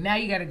at you. And now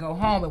you got to go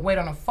home and wait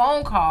on a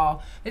phone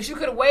call that you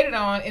could have waited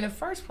on in the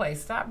first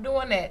place. Stop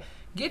doing that.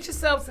 Get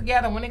yourself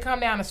together when it come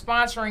down to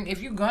sponsoring.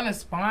 If you're going to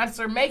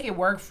sponsor, make it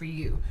work for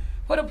you.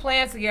 Put a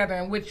plan together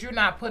in which you're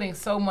not putting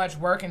so much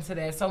work into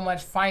that, so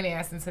much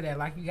finance into that.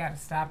 Like, you got to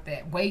stop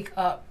that. Wake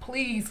up,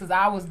 please, because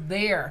I was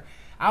there.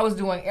 I was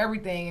doing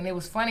everything. And it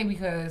was funny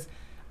because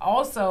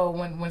also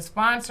when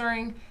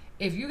sponsoring,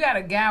 if you got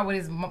a guy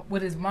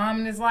with his mom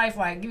in his life,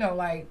 like, you know,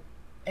 like,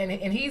 and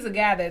he's a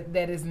guy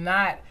that is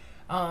not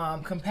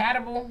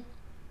compatible,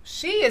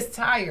 she is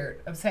tired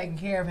of taking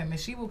care of him, and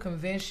she will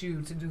convince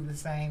you to do the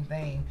same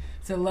thing,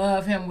 to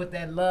love him with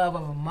that love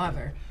of a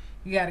mother.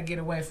 You got to get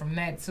away from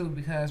that, too,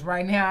 because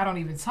right now I don't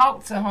even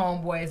talk to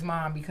homeboy's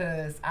mom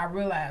because I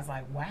realize,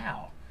 like,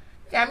 wow,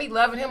 you got me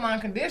loving him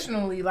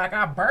unconditionally like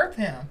I birthed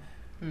him.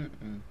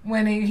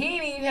 When he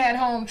ain't even had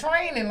home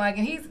training, like,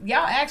 and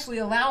y'all actually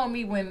allowing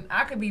me when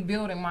I could be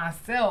building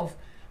myself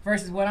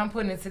versus what I'm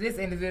putting into this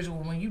individual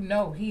when you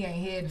know he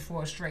ain't heading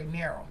for a straight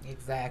narrow.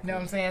 Exactly. You know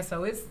what I'm saying?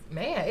 So it's,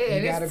 man,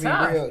 you gotta it's be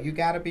tough. real. You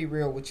gotta be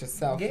real with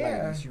yourself,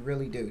 ladies. You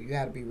really do. You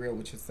gotta be real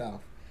with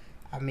yourself.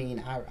 I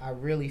mean, I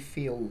really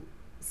feel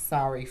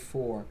sorry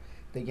for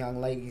the young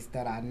ladies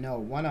that I know.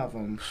 One of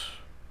them,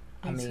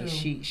 I mean,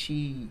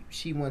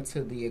 she went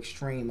to the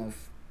extreme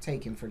of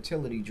taking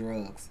fertility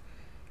drugs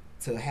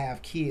to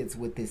have kids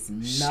with this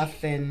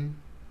nothing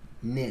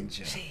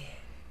ninja.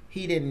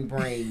 He didn't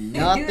bring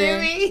nothing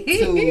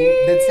to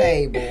the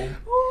table.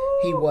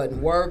 He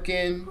wasn't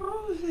working.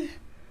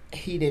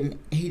 He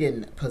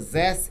didn't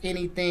possess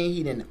anything.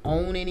 He didn't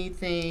own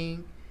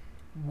anything.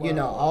 Whoa. You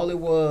know, all it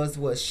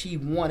was she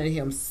wanted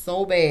him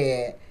so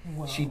bad.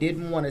 Whoa. She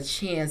didn't want a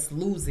chance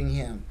losing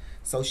him.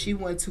 So she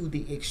went to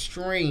the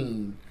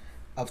extreme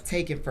of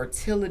taking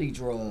fertility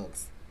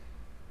drugs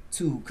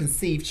to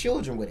conceive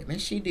children with him.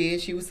 And she did.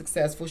 She was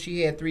successful.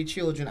 She had 3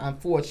 children.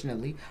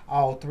 Unfortunately,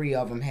 all 3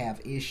 of them have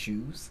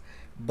issues.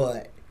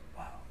 But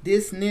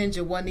this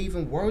ninja wasn't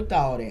even worth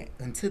all that.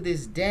 And to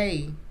this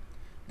day,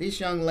 this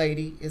young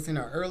lady is in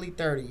her early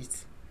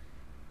 30s.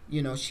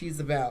 You know, she's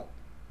about,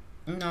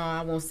 no,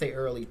 I won't say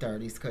early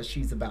 30s because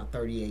she's about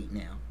 38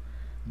 now.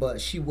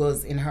 But she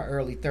was in her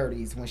early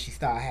 30s when she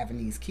started having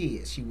these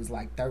kids. She was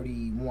like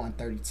 31,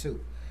 32.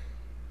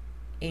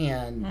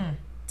 And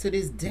to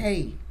this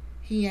day,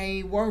 he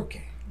ain't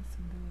working.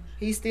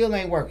 He still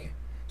ain't working.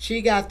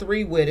 She got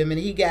 3 with him, and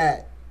he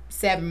got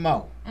 7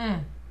 more.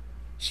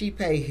 She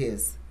paid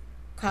his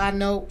car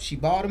note. She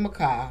bought him a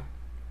car.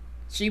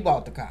 She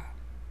bought the car.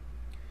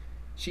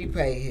 She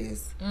paid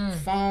his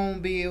phone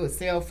bill, his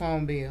cell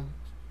phone bill.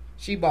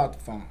 She bought the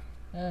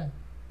phone.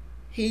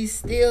 He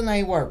still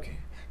ain't working.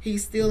 He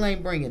still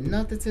ain't bringing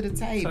nothing to the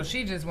table. So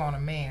she just want a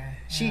man.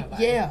 She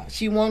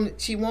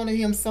wanted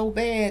him so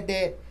bad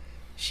that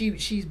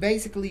she's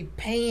basically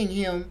paying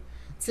him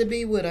to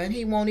be with her, and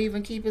he won't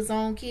even keep his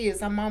own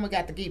kids. Her mama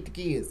got to keep the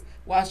kids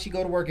while she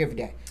go to work every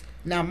day.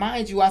 Now,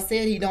 mind you, I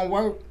said he don't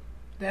work.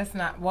 That's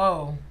not,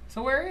 whoa.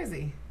 So where is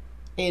he?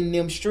 In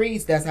them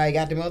streets. That's how he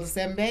got them other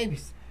 7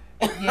 babies.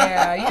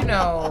 Yeah, you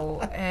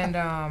know, and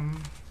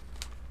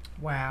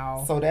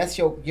Wow. So that's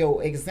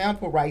your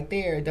example right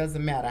there. It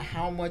doesn't matter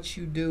how much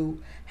you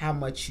do, how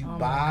much you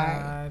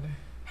buy,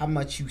 how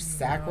much you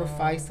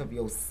sacrifice of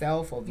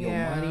yourself, of your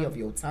money, of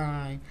your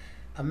time.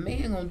 A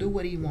man gonna do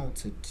what he want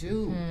to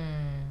do.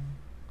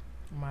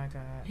 Oh my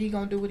God. He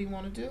gonna do what he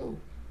want to do.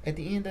 At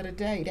the end of the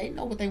day, they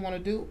know what they want to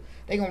do.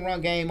 They gonna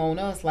run game on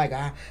us like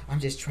I'm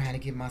just trying to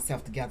get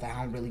myself together.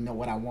 I don't really know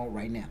what I want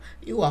right now.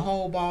 You a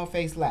whole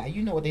bald-faced lie.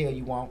 You know what the hell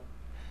you want.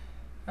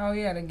 Oh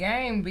yeah, the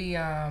game be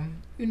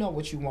You know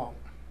what you want.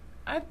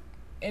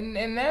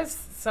 And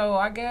that's so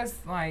I guess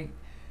like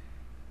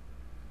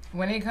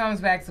when it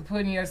comes back to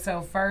putting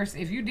yourself first,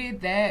 if you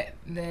did that,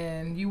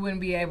 then you wouldn't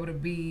be able to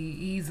be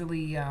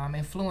easily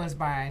influenced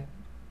by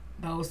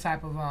those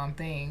type of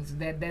things,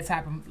 that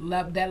type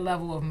of that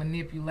level of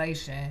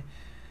manipulation.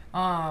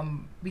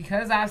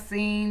 Because I've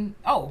seen,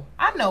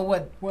 I know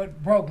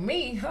what broke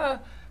me, huh?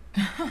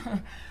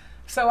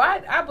 So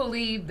I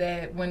believe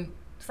that when,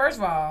 first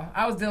of all,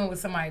 I was dealing with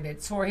somebody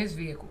that tore his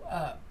vehicle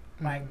up.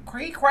 Like,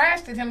 he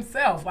crashed it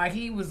himself. Like,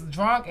 he was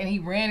drunk and he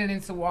ran it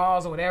into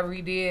walls or whatever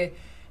he did.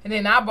 And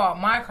then I brought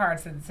my car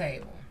to the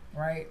table,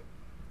 right?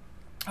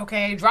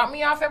 Okay, dropped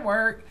me off at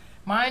work.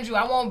 Mind you,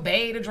 I want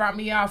Bae to drop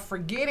me off,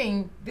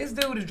 forgetting this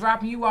dude is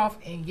dropping you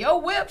off in your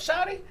whip,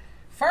 shawty.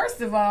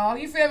 First of all,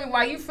 you feel me?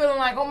 Why you feeling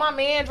like, oh, my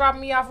man dropping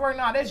me off work?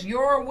 No, that's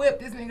your whip.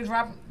 This nigga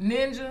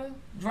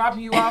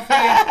dropping you off here.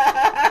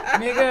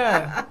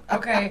 Nigga.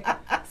 Okay.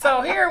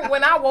 So here,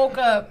 when I woke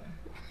up,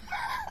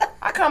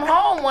 I come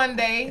home one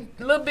day,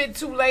 a little bit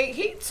too late.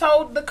 He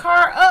towed the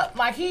car up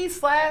like he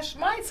slashed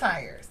my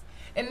tires.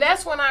 And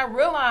that's when I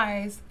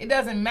realized it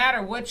doesn't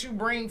matter what you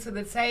bring to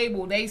the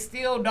table. They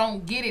still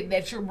don't get it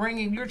that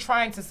you're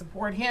trying to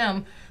support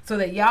him so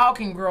that y'all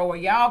can grow or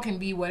y'all can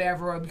be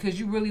whatever, or because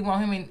you really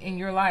want him in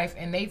your life,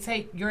 and they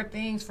take your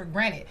things for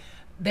granted.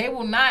 They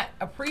will not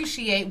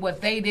appreciate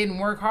what they didn't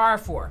work hard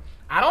for.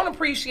 I don't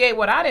appreciate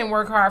what I didn't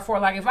work hard for.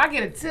 Like, if I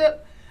get a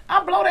tip,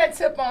 I'll blow that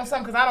tip on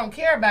something because I don't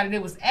care about it.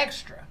 It was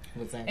extra.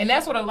 And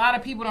that's what a lot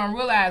of people don't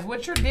realize.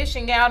 What you're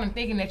dishing out and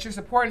thinking that you're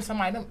supporting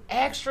somebody, them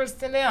extras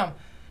to them.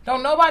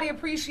 Don't nobody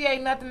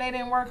appreciate nothing they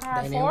didn't work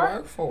hard for. They didn't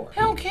work for it.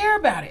 They don't care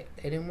about it.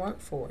 They didn't work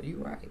for it. You're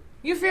right.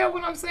 You feel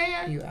what I'm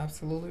saying? You're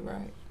absolutely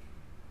right.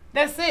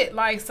 That's it.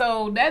 Like,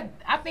 so that,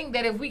 I think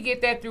that if we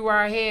get that through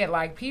our head,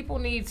 like, people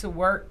need to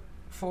work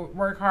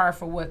hard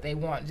for what they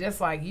want, just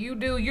like you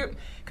do.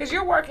 Because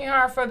you're working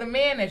hard for the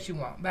man that you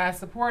want by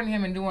supporting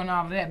him and doing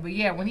all of that. But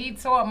yeah, when he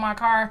tore up my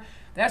car,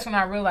 that's when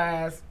I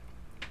realized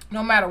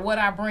no matter what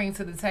I bring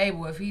to the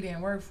table, if he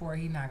didn't work for it,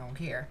 he's not gonna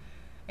care.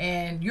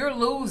 And you're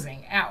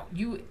losing out.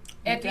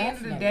 At the end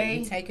of the day,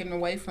 you're taken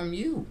away from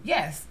you.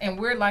 Yes, and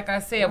we're, like I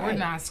said, we're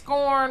not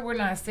scorned. We're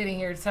not sitting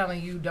here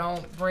telling you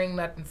don't bring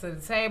nothing to the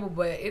table,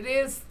 but it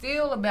is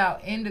still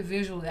about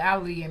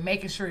individuality and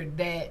making sure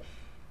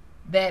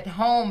that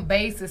home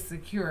base is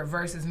secure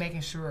versus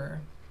making sure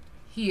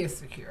he is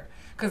secure.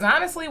 Because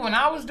honestly, when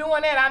I was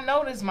doing that, I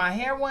noticed my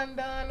hair wasn't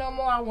done no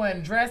more. I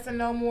wasn't dressing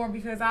no more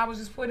because I was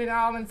just putting it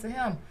all into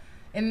him.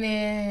 And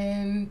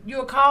then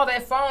you'll call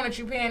that phone that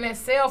you're paying that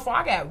cell phone.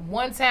 I got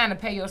one time to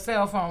pay your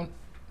cell phone.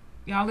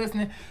 Y'all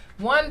listening?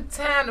 One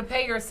time to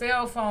pay your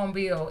cell phone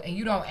bill and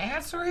you don't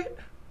answer it?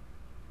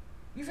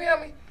 You feel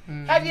me?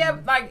 Mm-hmm. Have you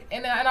ever, like,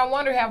 and I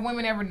wonder, have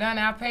women ever done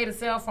that? I paid a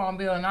cell phone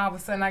bill and all of a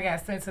sudden I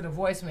got sent to the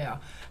voicemail.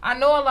 I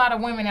know a lot of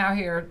women out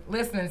here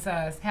listening to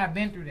us have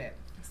been through that.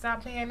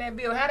 Stop paying that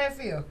bill. How that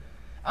feel?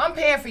 I'm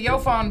paying for your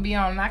phone to be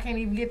on and I can't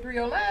even get through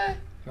your line.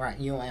 Right,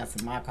 you don't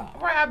answer my call.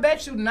 Right, I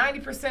bet you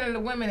 90% of the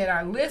women that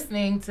are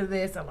listening to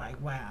this are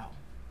like, wow.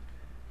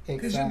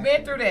 Because you've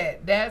been through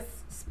that. That's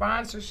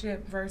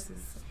sponsorship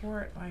versus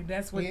support. Like,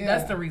 that's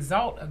the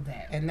result of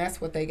that. And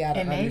that's what they got to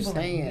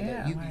understand.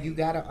 Yeah, you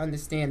got to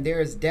understand there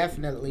is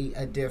definitely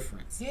a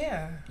difference.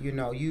 Yeah. You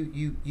know,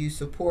 you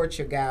support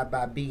your guy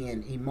by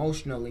being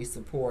emotionally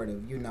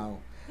supportive, you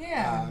know.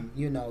 Yeah.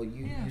 You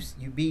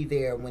be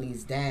there when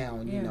he's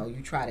down. You know,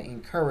 you try to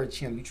encourage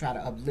him. You try to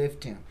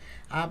uplift him.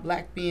 Our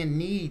black men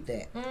need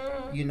that.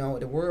 Mm-hmm. You know,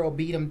 the world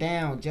beat them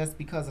down just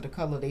because of the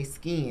color of their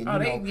skin.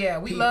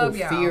 We love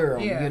y'all. People fear them.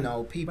 Yeah. You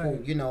know, people.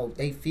 Right. You know,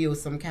 they feel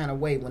some kind of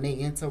way when they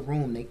enter a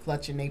room. They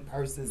clutching their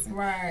purses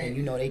and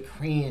you know they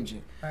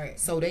cringing. Right.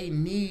 So they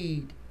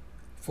need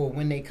for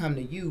when they come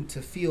to you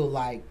to feel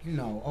like, you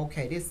know,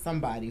 okay, this is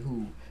somebody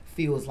who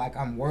feels like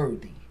I'm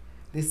worthy.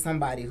 This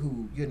somebody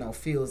who, you know,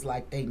 feels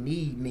like they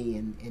need me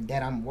and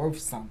that I'm worth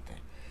something.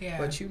 Yeah.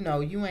 But, you know,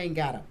 you ain't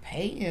got to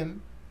pay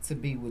him to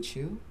be with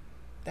you.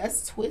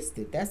 That's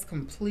twisted. That's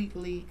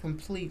completely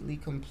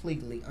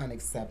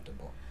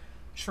unacceptable.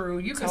 True.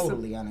 You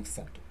totally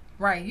unacceptable.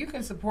 Right. You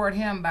can support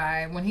him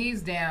by, when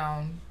he's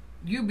down,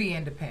 you be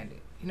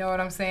independent. You know what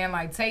I'm saying?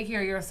 Like, take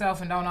care of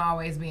yourself and don't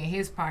always be in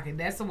his pocket.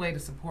 That's the way to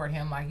support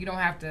him. Like, you don't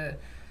have to,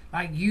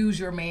 like, use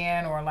your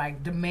man or,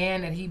 like,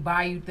 demand that he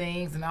buy you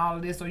things and all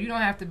of this. Or you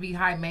don't have to be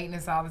high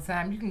maintenance all the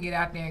time. You can get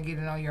out there and get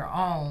it on your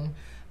own.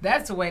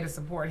 That's the way to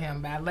support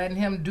him, by letting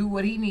him do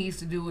what he needs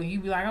to do. And you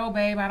be like, oh,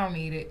 babe, I don't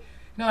need it.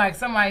 You know, like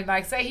somebody,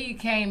 like, say he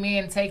came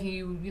in taking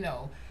you, you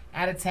know,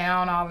 out of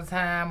town all the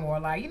time, or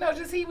like,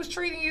 just he was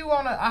treating you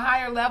on a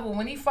higher level.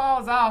 When he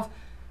falls off,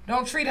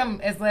 don't treat him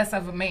as less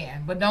of a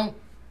man, but don't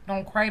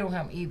cradle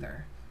him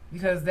either,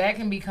 because that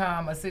can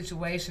become a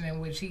situation in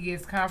which he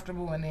gets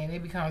comfortable and then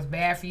it becomes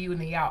bad for you, and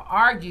then y'all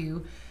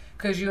argue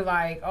because you're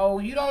like, oh,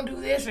 you don't do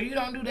this or you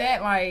don't do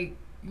that, like,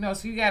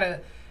 so you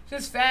gotta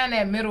just find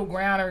that middle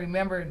ground and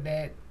remember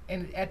that,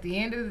 and at the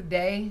end of the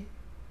day,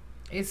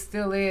 it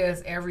still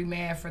is every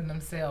man for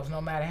themselves.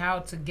 No matter how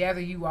together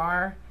you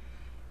are,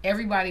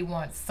 everybody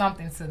wants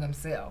something to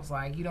themselves.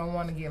 Like, you don't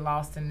want to get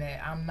lost in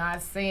that. I'm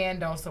not saying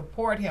don't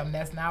support him.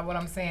 That's not what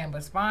I'm saying.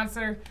 But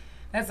sponsor,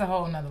 that's a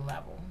whole nother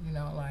level.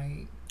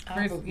 Like,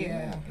 I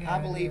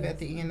believe at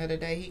the end of the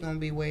day, he gonna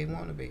be where he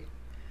want to be.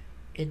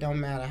 It don't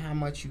matter how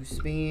much you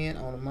spend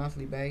on a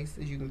monthly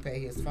basis. You can pay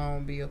his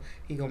phone bill.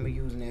 He gonna be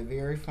using that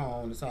very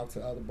phone to talk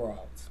to other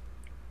broads.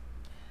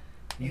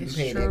 You can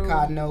pay that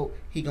car note.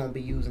 He gonna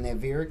be using that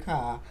very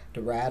car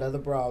to ride other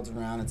broads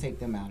around and take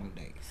them out on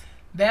dates.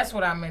 That's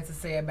what I meant to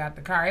say about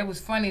the car. It was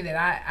funny that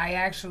I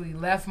actually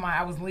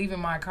I was leaving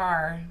my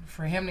car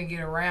for him to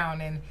get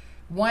around, and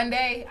one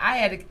day I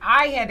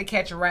had to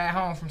catch a ride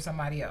home from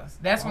somebody else.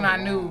 That's when I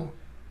knew,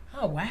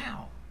 oh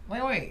wow,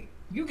 wait,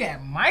 you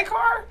got my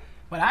car,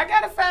 but I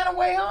gotta find a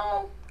way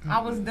home. Mm-hmm.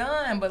 I was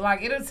done. But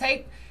like, it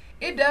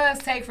does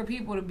take for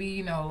people to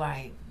be,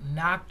 like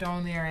knocked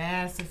on their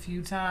ass a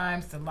few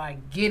times to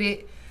like get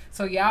it.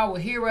 So y'all will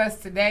hear us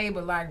today,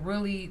 but like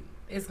really,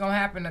 it's gonna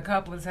happen a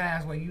couple of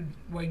times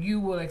where you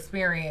will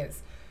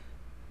experience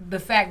the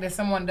fact that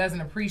someone doesn't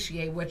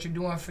appreciate what you're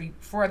doing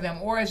for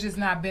them, or it's just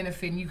not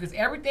benefiting you, because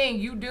everything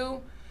you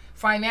do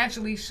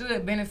financially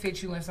should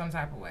benefit you in some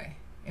type of way.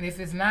 And if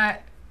it's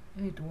not,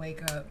 you need to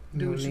wake up,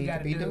 do what you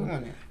gotta do.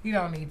 You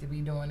don't need to be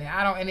doing it.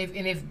 I don't.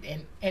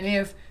 And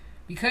if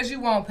because you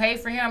won't pay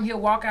for him, he'll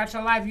walk out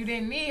your life. You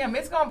didn't need him.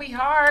 It's gonna be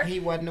hard.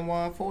 He wasn't the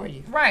one for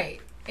you, right?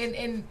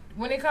 And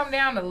when it comes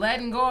down to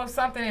letting go of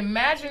something,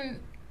 imagine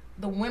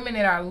the women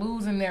that are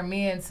losing their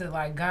men to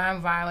like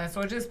gun violence,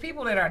 or just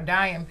people that are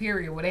dying,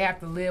 period, where they have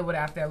to live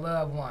without their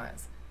loved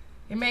ones.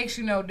 It makes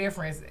you no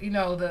difference.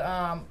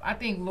 I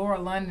think Laura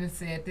London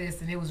said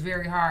this, and it was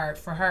very hard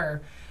for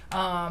her.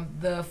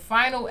 The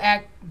final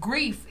act,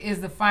 grief is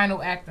the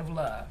final act of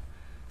love.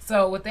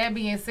 So with that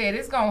being said,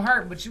 it's gonna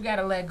hurt, but you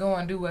gotta let go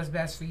and do what's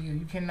best for you.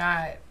 You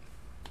cannot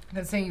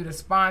continue to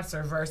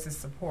sponsor versus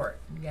support.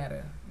 You gotta,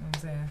 you know what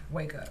I'm saying,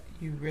 wake up.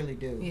 You really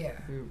do. Yeah.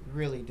 You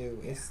really do.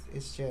 Yeah.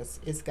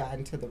 It's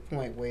gotten to the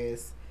point where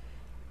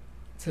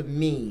to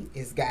me,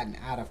 it's gotten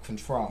out of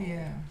control.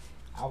 Yeah.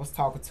 I was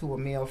talking to a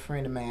male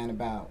friend of mine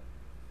about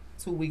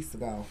 2 weeks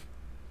ago,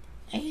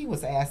 and he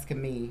was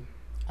asking me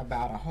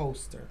about a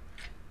holster.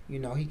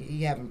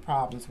 He having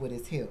problems with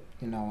his hip,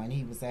 and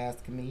he was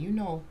asking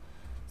me,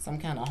 some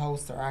kind of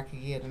holster I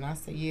could get. And I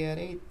said, yeah,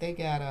 they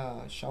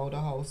got shoulder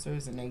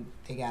holsters, and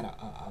they got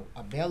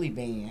a belly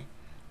band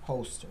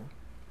holster.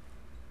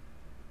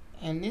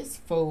 And this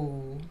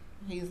fool,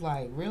 he's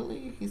like,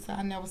 really? He said,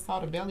 I never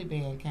saw the belly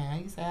band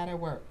kind. He said, how'd that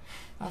work?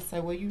 I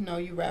said, well,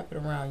 you wrap it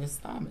around your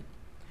stomach.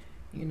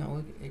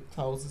 It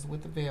closes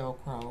with the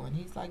Velcro. And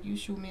he's like, you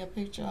shoot me a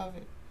picture of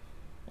it.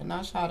 And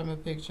I shot him a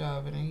picture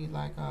of it, and he's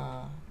like,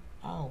 oh,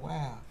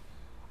 wow.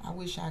 I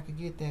wish I could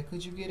get that.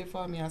 Could you get it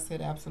for me? I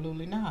said,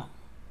 absolutely not.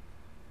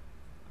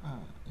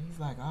 He's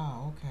like,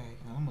 oh, okay.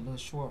 I'm a little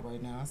short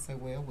right now. I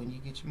said, well, when you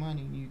get your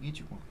money, you get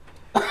you one.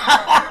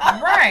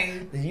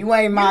 Right. You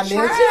ain't my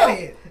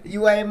ninja.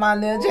 You ain't my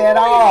ninja at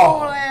all.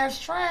 You old ass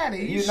tried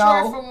it. You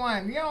short for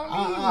one. You don't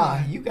need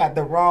one. You got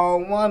the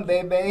wrong one,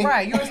 baby.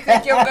 Right. You'll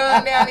stick your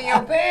gun down in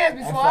your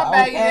pants before I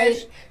buy you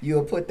this.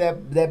 You'll put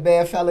that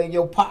bad fella in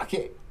your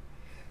pocket.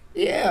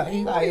 Yeah,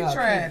 he like,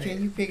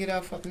 can you pick it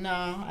up for? No,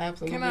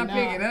 absolutely not. Can I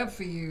pick it up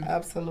for you?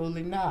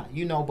 Absolutely not.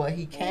 But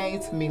he came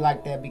to me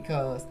like that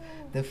because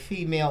the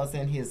females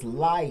in his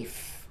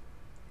life,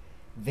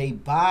 they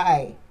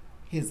buy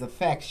his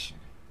affection.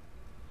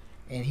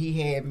 And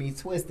he had me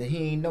twisted.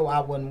 He ain't know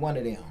I wasn't one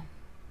of them.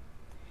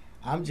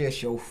 I'm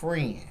just your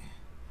friend.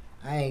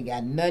 I ain't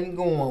got nothing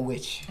going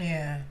with you.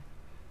 Yeah.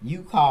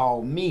 You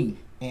call me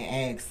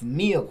and ask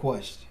me a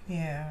question.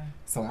 Yeah.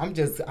 So I'm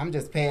just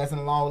passing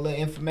along the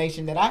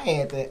information that I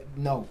had to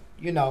know,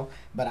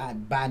 but I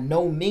by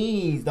no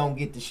means don't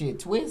get the shit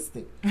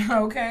twisted.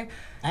 Okay.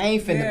 I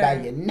ain't finna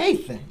buy you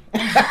Nathan.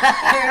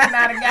 It's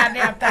not a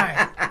goddamn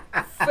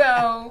thing.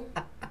 So,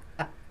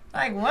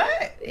 like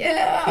what?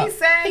 Yeah. He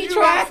said he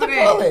tried to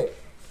pull it.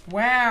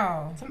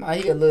 Wow.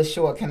 Somebody, he a little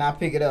short. Can I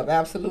pick it up?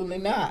 Absolutely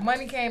not.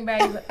 Money came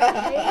back. He's like,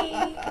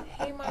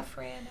 hey, my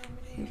friend over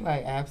there. He's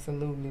like,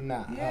 absolutely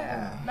not.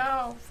 Yeah.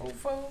 No,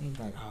 fool. He's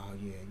like, oh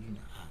yeah,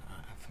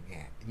 I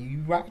forgot.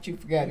 You right? You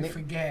forgot. You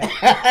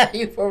forget.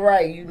 You for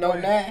right. You know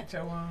that.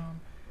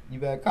 You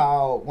better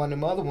call one of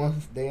them other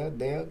ones. They'll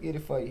get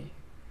it for you.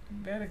 You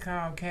better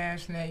call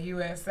CashNet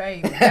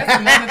USA. That's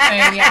another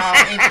thing,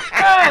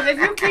 y'all. If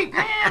you keep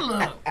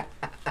look,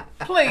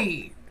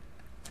 please.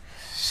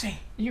 Shit.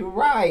 You're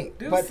right.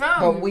 Do something.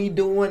 But we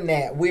doing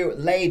that. We're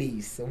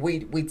ladies.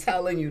 We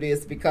telling you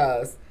this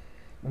because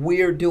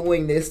we're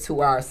doing this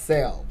to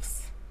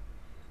ourselves.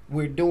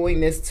 We're doing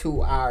this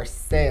to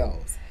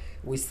ourselves.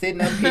 We're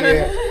sitting up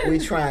here. We're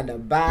trying to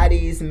buy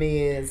these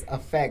men's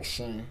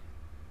affection.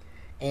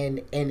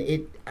 And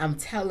I'm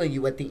telling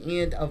you, at the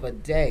end of a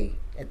day,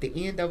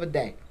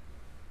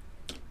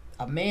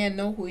 a man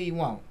know who he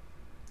want.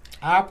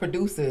 Our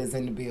producer is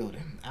in the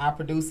building. Our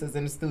producer's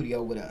in the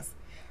studio with us.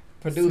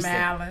 Producer,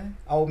 smiling.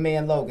 Old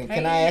man Logan, hey,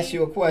 can I ask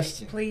you a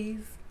question?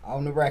 Please.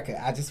 On the record,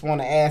 I just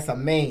want to ask a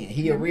man.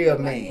 He a real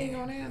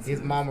man.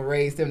 His mama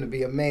raised him to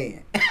be a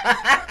man.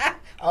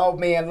 Old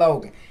man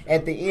Logan.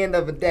 At the end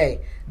of the day,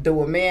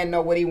 do a man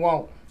know what he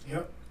want?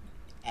 Yep.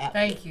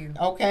 Thank you.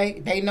 Okay,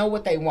 they know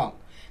what they want.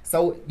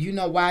 So you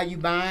know why you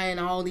buying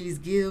all these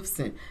gifts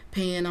and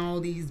paying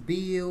all these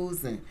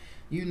bills and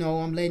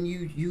I'm letting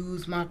you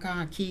use my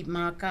car, keep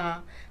my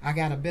car. I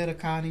got a better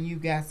car than you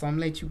got, so I'm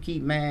let you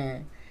keep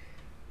mine.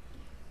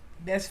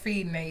 That's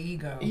feeding their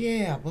ego.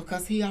 Yeah,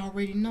 because he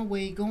already know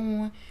where he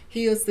going.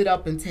 He'll sit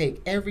up and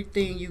take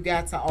everything you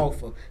got to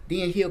offer.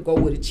 Then he'll go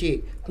with a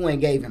chick who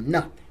ain't gave him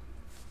nothing.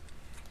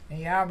 And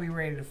y'all be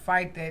ready to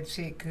fight that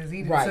chick because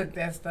he took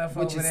that stuff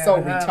which over there.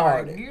 Which is so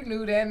retarded. Like, you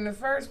knew that in the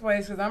first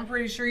place because I'm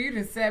pretty sure you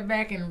just sat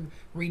back and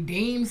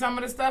redeemed some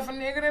of the stuff a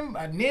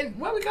nigga.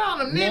 What we call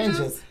them?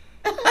 Ninjas?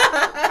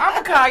 I'm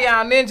gonna call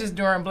y'all ninjas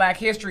during Black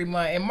History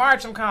Month. In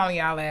March, I'm calling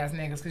y'all ass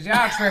niggas because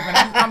y'all tripping.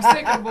 I'm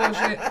sick of the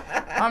bullshit.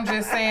 I'm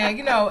just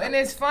saying, and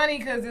it's funny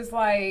because it's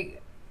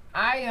like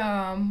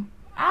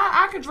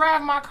I could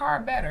drive my car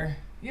better.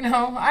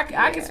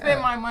 I could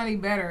spend my money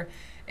better,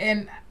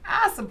 and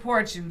I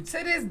support you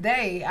to this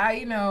day.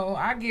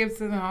 I give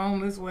to the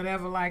homeless,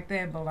 whatever like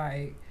that, but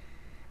like.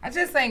 I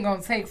just ain't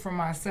gonna take from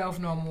myself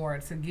no more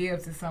to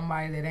give to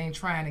somebody that ain't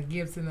trying to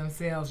give to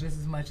themselves just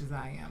as much as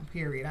I am.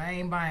 Period. I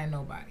ain't buying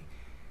nobody.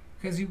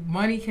 Because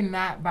money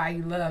cannot buy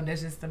you love.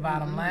 That's just the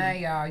bottom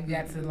line, y'all. You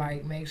got to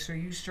like make sure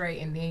you straight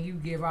and then you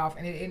give off.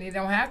 And it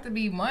don't have to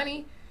be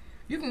money.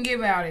 You can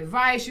give out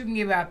advice. You can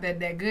give out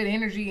that good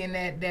energy and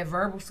that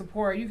verbal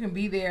support. You can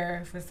be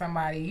there for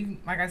somebody. You can,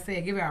 like I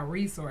said, give out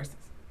resources.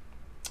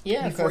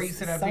 Yeah, because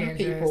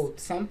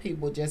some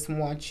people just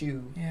want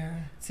you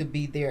to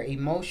be their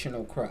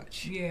emotional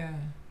crutch. Yeah.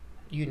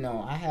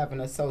 I have an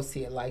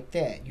associate like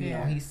that.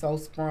 He's so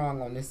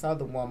sprung on this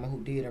other woman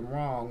who did him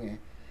wrong, and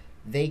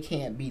they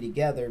can't be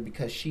together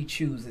because she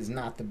chooses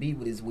not to be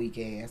with his weak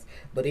ass.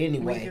 But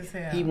anyway,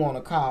 he want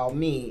to call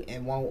me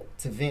and want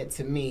to vent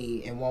to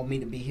me and want me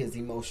to be his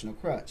emotional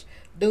crutch.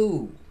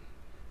 Dude.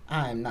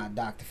 I am not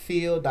Dr.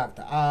 Phil,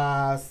 Dr.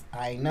 Oz.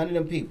 I ain't none of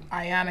them people.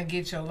 Ayana,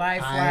 get your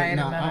life right.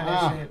 None of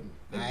that shit.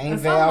 I ain't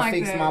Val like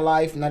fix my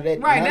life. None of that.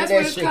 Right, none that's of that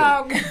what it's shit.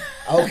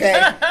 Called.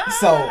 Okay,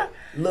 so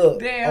look.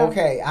 Damn.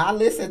 Okay, I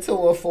listen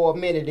to her for a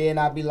minute, then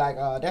I'll be like,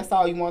 "That's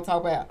all you want to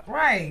talk about?"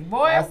 Right,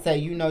 boy. I say,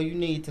 you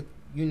need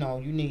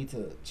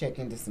to check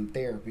into some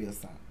therapy or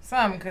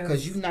something.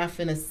 Because you not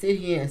finna sit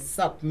here and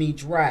suck me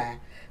dry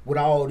with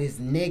all this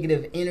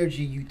negative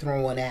energy you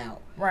throwing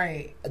out.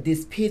 Right.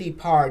 This pity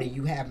party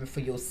you having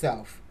for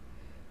yourself.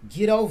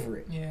 Get over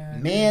it. Yeah.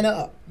 Man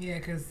up. Yeah,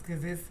 because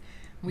it's,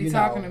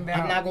 talking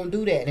about. I'm not going to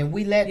do that. And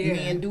we let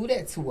men do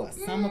that to us.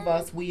 Some of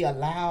us, we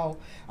allow,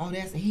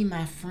 he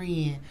my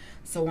friend,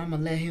 so I'm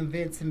going to let him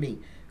vent to me.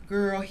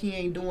 Girl, he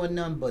ain't doing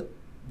nothing but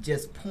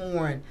just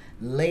pouring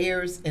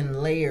layers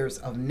and layers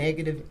of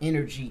negative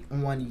energy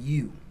on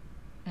you.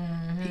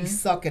 Mm-hmm. He's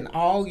sucking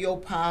all your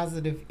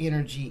positive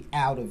energy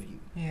out of you.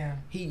 Yeah.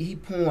 He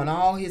pouring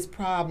all his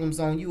problems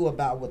on you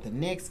about what the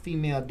next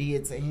female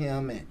did to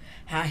him and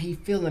how he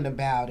feeling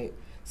about it.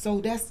 So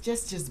that's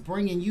just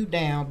bringing you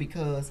down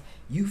because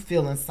you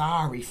feeling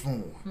sorry for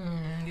him.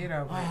 Get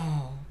over it.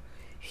 Oh,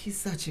 he's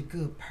such a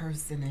good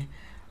person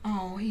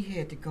and he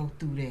had to go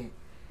through that.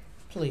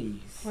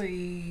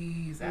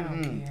 Please, I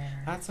don't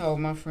care. I told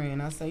my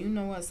friend, I said, you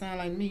know what, sound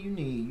like me, you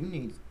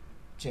need to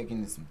check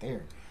into some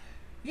therapy.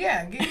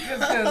 Yeah,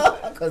 because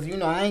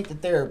I ain't the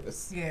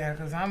therapist. Yeah,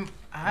 because I'm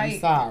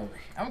sorry.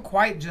 I'm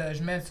quite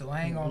judgmental.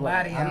 I ain't gonna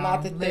lie to y'all. I'm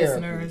not the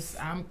listeners.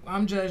 Therapist.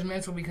 I'm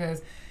judgmental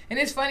because, and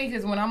it's funny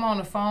because when I'm on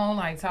the phone,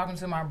 like talking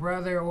to my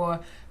brother or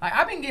like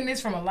I've been getting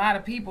this from a lot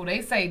of people.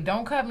 They say,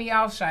 "Don't cut me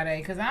off,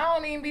 Sade," because I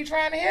don't even be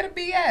trying to hear the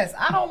BS.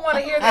 I don't want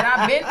to hear that.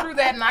 I've been through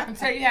that, and I can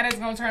tell you how that's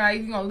gonna turn out.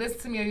 You're gonna listen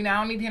to me, or I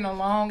don't need to hear no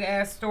long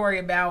ass story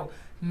about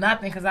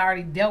nothing because I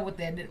already dealt with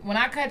that. When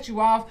I cut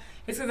you off,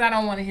 it's because I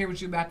don't want to hear what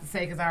you're about to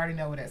say because I already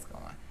know where that's going.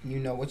 You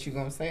know what you're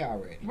going to say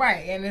already.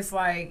 Right, and it's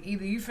like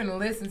either you finna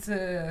listen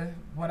to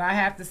what I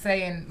have to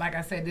say and, like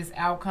I said, this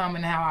outcome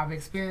and how I've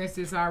experienced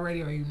this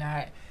already, or you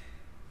not.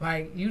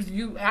 Like,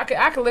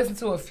 I could listen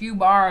to a few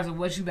bars of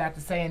what you about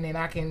to say and then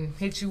I can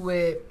hit you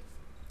with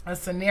a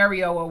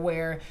scenario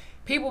where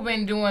people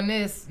been doing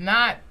this,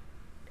 not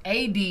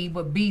AD,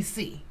 but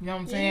BC. You know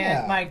what I'm saying?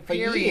 Yeah, like,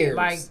 period. Years.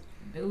 Like,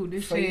 dude,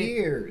 this for shit.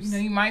 Years.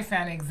 You might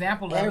find an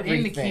example of it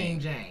in the King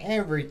James.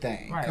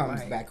 Everything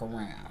comes back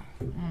around.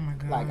 Oh my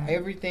God. Like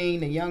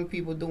everything the young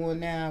people doing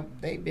now,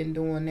 they've been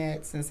doing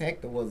that since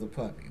Hector was a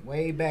puppy.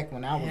 Way back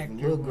when I was a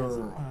little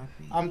girl.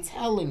 I'm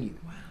telling you.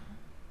 Wow.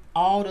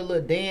 All the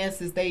little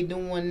dances they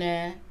doing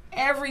now.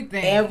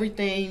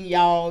 Everything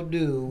y'all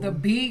do. The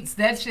beats,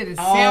 that shit is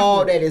all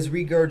sampled. That is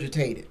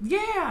regurgitated.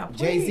 Yeah,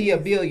 Jay-Z a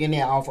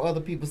billionaire off of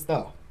other people's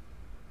stuff.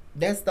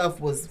 That stuff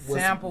was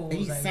samples.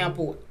 He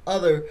sampled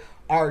other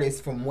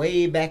artists from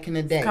way back in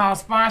the day. It's called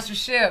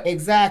sponsorship.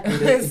 Exactly.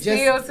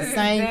 Just the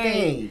same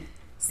thing.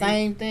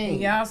 Same thing.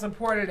 And y'all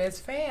supported as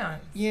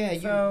fans. Yeah,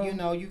 so,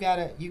 you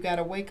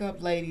gotta wake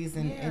up, ladies,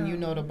 and you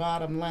know the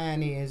bottom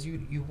line is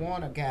you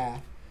want a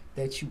guy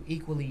that you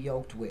equally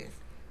yoked with.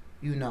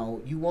 You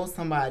know, you want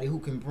somebody who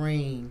can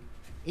bring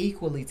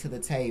equally to the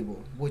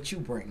table what you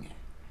bringing.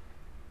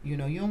 You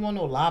know, you don't want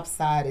no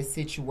lopsided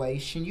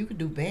situation. You can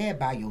do bad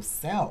by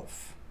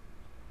yourself.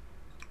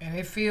 And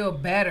it feel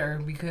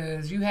better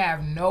because you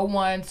have no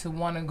one to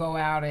want to go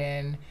out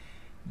and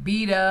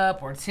beat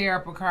up or tear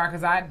up a car.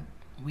 Because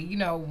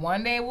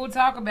one day we'll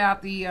talk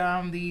about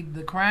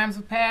the crimes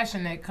of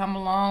passion that come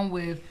along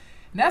with.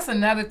 That's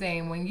another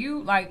thing. When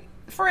you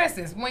for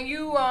instance, when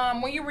you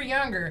were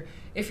younger,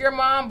 if your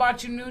mom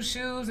bought you new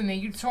shoes and then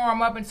you tore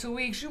them up in 2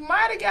 weeks, you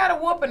might have got a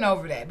whooping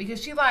over that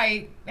because she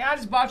I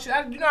just bought you.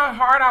 You know how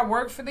hard I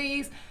worked for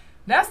these.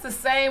 That's the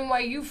same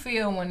way you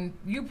feel when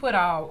you put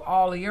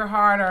all of your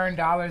hard-earned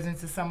dollars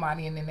into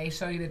somebody and then they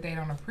show you that they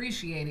don't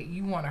appreciate it.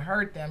 You want to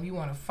hurt them. You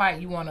want to fight.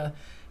 You want to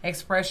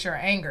express your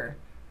anger.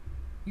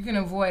 You can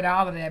avoid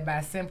all of that by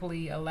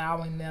simply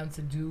allowing them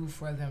to do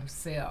for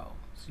themselves.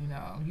 You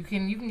know, you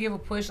can give a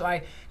push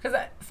because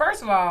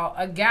first of all,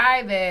 a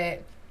guy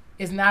that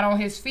is not on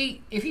his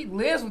feet, if he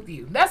lives with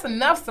you, that's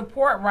enough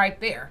support right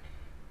there.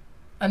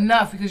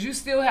 Enough, because you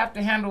still have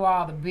to handle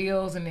all the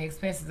bills and the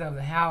expenses of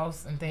the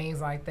house and things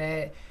like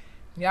that.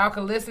 Y'all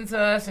can listen to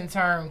us and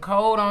turn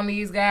cold on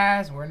these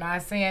guys. We're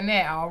not saying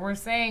that. All we're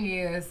saying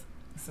is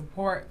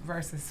support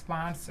versus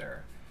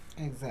sponsor.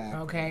 Exactly.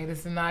 Okay, this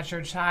is not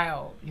your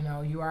child. You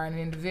know, you are an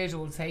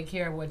individual. Take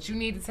care of what you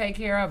need to take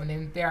care of. And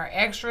then if there are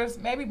extras,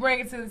 maybe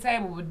bring it to the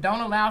table, but don't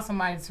allow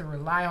somebody to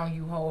rely on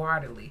you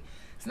wholeheartedly.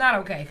 It's not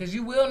okay, because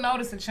you will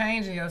notice a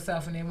change in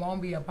yourself, and it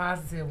won't be a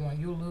positive one.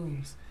 You'll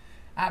lose.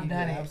 I've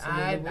done it.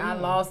 I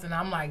lost, and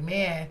I'm like,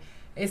 man,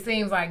 it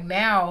seems like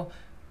now,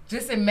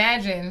 just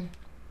imagine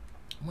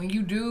when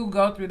you do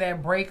go through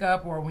that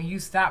breakup or when you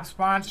stop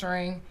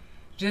sponsoring,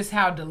 just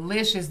how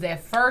delicious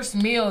that first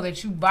meal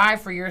that you buy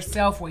for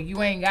yourself where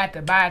you ain't got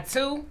to buy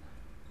two.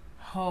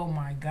 Oh,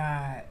 my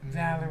God,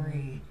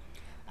 Valerie.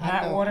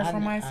 I order for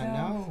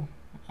myself.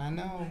 I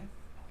know.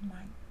 Oh, my.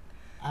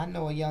 I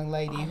know a young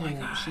lady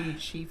who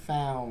she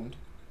found...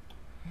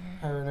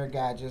 Her and her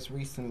guy just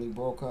recently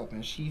broke up,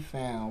 and she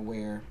found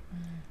where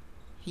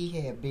he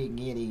had been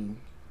getting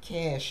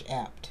cash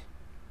apped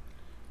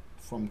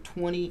from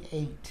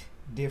 28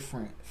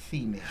 different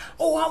females.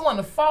 Oh, I want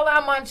to fall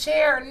out my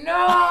chair.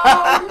 No.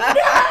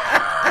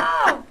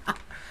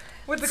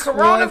 With the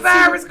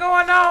coronavirus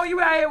going on,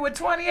 you out here with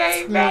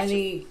 28?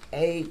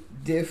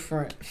 28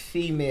 different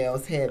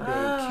females had been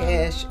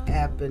cash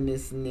apping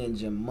this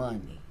ninja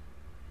money.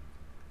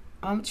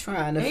 I'm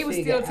trying to figure out. He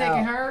was still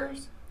taking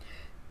hers?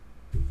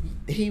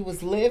 He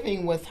was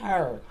living with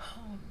her.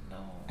 Oh, no.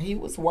 He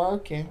was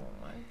working.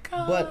 Oh, my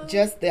God. But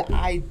just the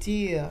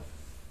idea,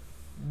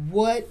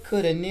 what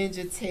could a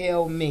ninja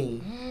tell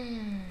me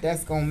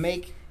that's going to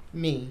make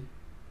me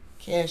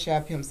cash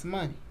app him some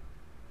money?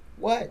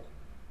 What?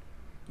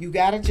 You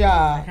got a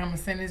job. Like I'm going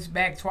to send this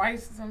back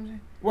twice or something?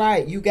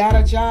 Right. You got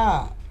a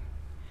job.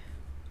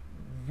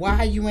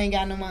 Why you ain't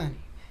got no money?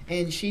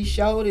 And she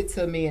showed it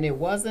to me, and it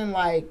wasn't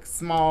like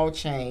small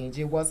change.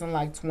 It wasn't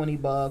like $20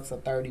 or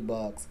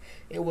 $30.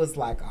 It was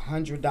like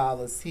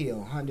 $100 here,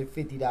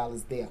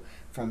 $150 there,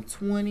 from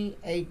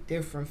 28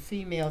 different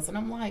females. And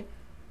I'm like,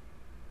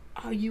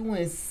 are you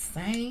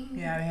insane?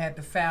 Yeah, I had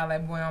to file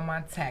that boy on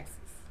my taxes.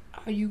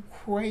 Are you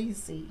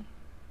crazy?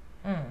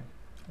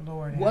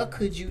 Lord. What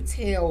could you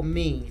tell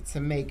me to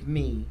make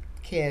me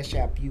cash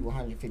app you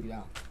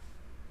 $150?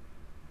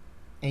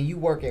 And you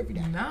work every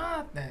day.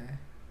 Nothing.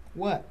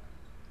 What?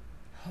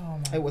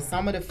 Oh my it was God.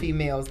 Some of the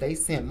females, they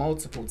sent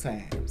multiple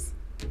times.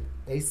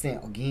 They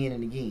sent again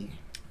and again.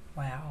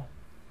 Wow.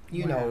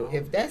 You know,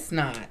 if that's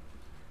not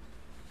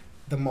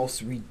the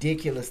most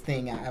ridiculous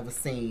thing I ever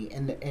seen,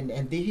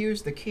 and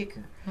here's the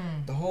kicker.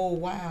 The whole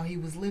while he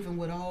was living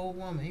with a whole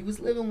woman. He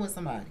was living with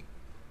somebody.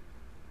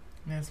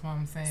 That's what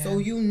I'm saying. So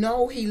you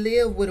know he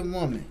lived with a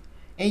woman,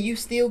 and you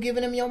still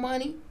giving him your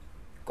money?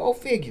 Go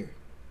figure.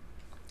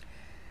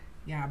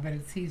 Y'all better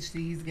teach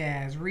these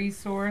guys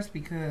resource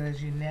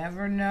because you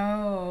never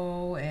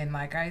know. And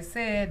like I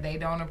said, they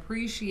don't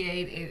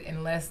appreciate it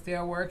unless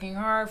they're working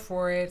hard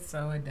for it.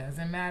 So it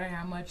doesn't matter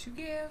how much you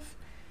give.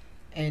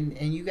 And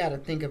you got to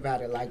think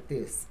about it like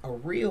this. A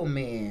real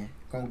man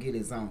going to get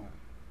his own.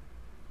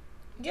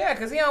 Yeah,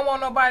 because he don't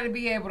want nobody to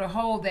be able to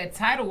hold that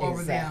title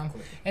over them.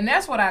 And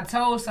that's what I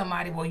told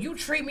somebody. Well, you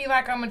treat me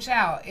like I'm a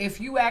child. If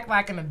you act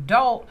like an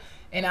adult...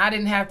 and I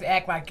didn't have to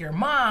act like your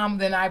mom,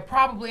 then I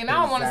probably, and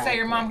I don't want to say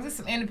your mom because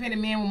there's some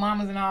independent men with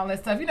mamas and all that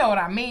stuff. You know what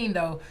I mean,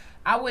 though.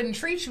 I wouldn't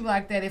treat you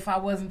like that if I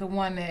wasn't the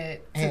one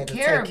that took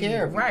care of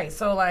you. Right.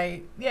 So,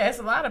 like, yeah, it's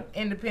a lot of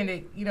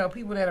independent,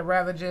 people that are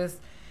rather just,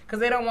 because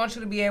they don't want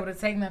you to be able to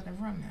take nothing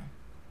from them.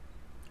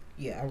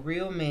 Yeah, a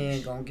real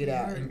man gonna get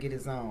out and get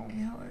his own.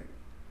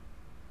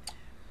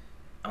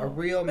 A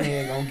real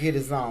man gonna get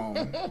his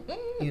own.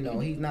 You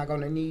know, he's not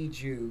gonna need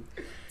you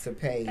to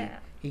pay.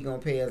 He gonna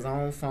pay his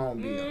own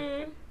phone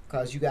bill.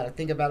 Cause you gotta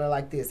think about it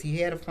like this. He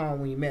had a phone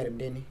when you met him,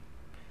 didn't he?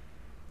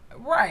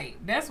 Right.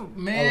 That's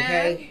man.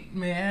 Okay.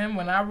 Man,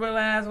 when I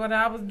realized what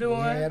I was doing.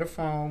 He had a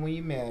phone when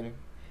you met him.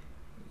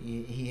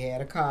 He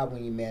had a car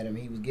when you met him.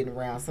 He was getting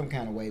around some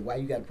kind of way. Why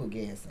you gotta put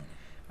gas in it?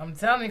 I'm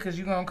telling you, because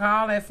you're going to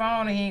call that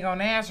phone and he ain't going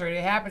to answer it.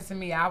 It happened to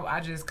me. I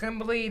just couldn't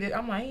believe it.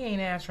 I'm like, he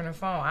ain't answering the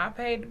phone. I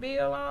paid the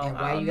bill on. And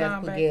why you got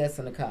to put gas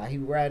in the car? He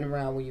was riding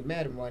around when you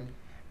met him, wasn't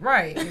he?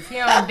 Right. If he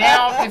don't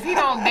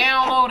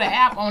download the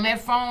app on that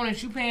phone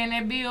that you paying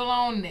that bill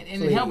on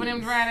and helping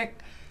him drive it.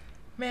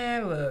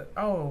 Man, look.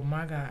 Oh,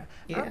 my God.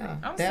 Yeah.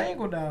 I'm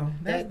single, though.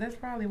 That's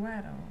probably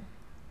why, though.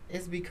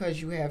 It's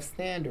because you have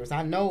standards.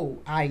 I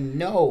know.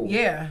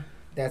 Yeah.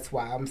 That's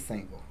why I'm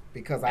single.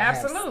 Because I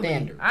have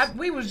standards.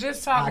 We was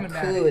just talking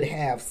about it. I could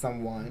have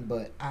someone,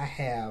 but I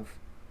have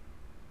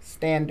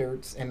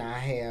standards and I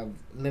have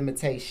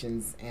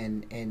limitations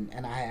and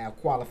I have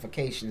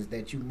qualifications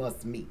that you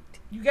must meet.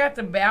 You got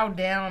to bow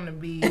down to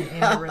be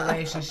in a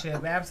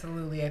relationship.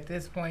 Absolutely. At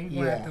this point,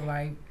 you have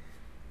to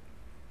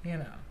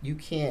You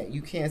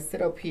can't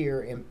sit up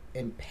here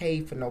and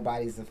pay for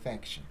nobody's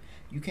affection.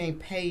 You can't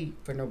pay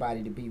for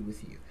nobody to be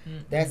with you.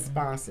 Mm-hmm. That's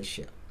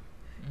sponsorship.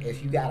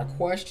 If you got a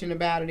question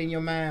about it in your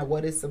mind,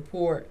 what is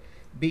support?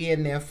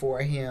 Being there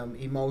for him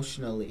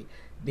emotionally,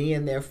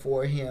 being there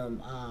for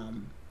him,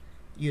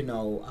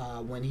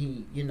 when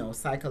he,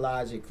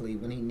 psychologically,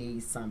 when he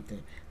needs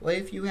something. Well,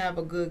 if you have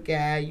a good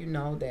guy,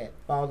 that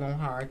falls on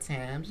hard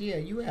times,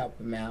 you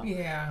help him out.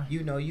 Yeah.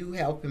 You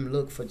help him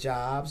look for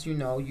jobs.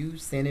 You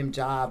send him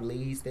job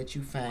leads that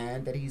you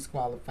find that he's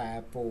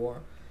qualified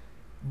for.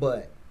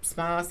 But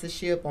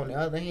sponsorship, on the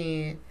other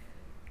hand,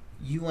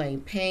 you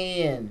ain't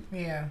paying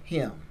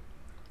him.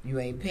 You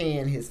ain't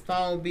paying his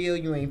phone bill.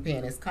 You ain't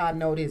paying his car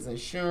note, his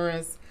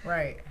insurance.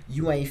 Right.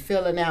 You ain't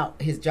filling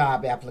out his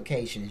job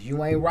applications.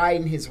 You ain't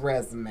writing his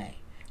resume.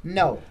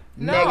 No.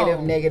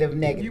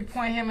 Negative. You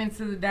point him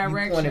into the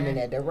direction. You point him in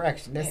that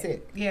direction. That's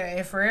it. Yeah,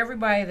 and for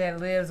everybody that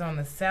lives on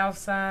the south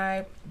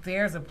side,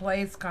 there's a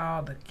place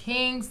called the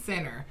King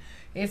Center.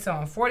 It's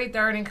on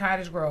 43rd and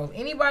Cottage Grove.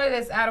 Anybody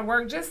that's out of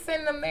work, just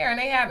send them there. And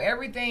they have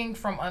everything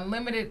from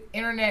unlimited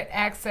internet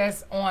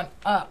access on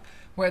up,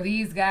 where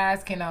these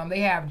guys can,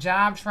 they have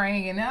job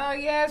training. And,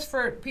 it's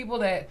for people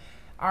that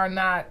are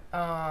not,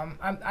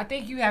 I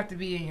think you have to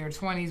be in your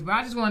 20s. But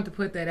I just wanted to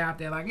put that out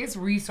there. Like, it's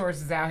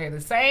resources out here.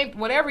 The same,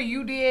 whatever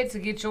you did to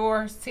get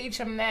yours, teach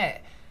them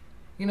that.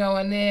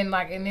 And then,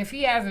 and if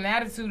he has an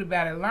attitude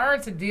about it, learn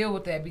to deal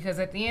with that. Because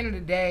at the end of the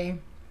day,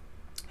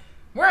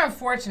 we're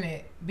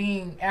unfortunate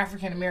being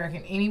African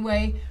American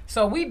anyway,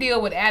 so we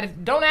deal with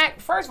attitude.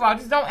 First of all,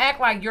 just don't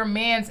act like your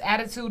man's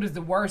attitude is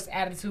the worst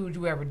attitude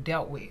you ever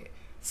dealt with.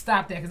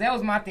 Stop that, because that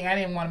was my thing. I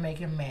didn't want to make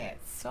him mad.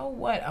 So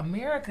what?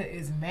 America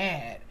is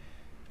mad.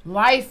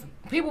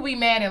 People be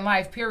mad in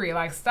life, period.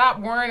 Like, stop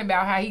worrying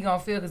about how he gonna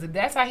feel, because if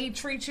that's how he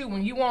treats you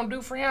when you won't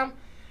do for him,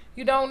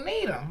 you don't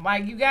need him.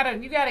 Like, you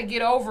gotta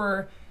get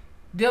over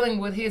dealing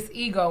with his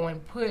ego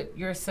and put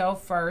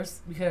yourself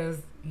first, because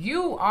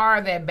you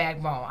are that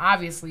backbone,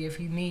 obviously, if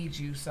he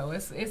needs you. So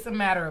it's a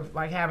matter of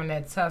having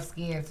that tough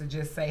skin to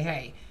just say,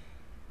 hey,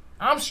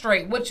 I'm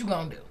straight. What you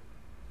gonna do?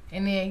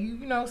 And then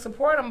you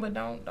support him, but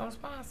don't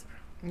sponsor.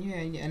 Yeah,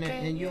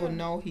 and you'll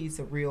know he's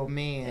a real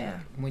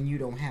man when you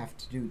don't have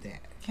to do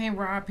that. Can't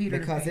rob Peter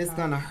because it's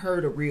gonna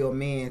hurt a real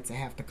man to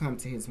have to come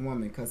to his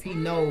woman, because he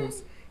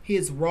knows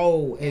his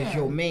role as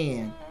your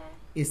man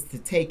is to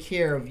take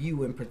care of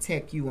you and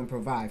protect you and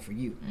provide for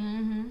you.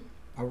 Mm-hmm.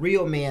 A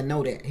real man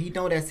know that. He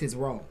know that's his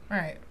role.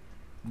 Right.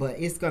 But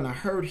it's going to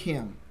hurt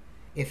him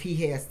if he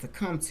has to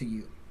come to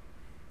you.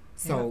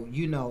 So,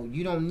 you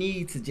don't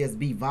need to just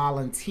be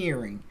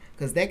volunteering,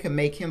 because that can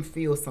make him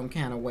feel some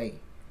kind of way.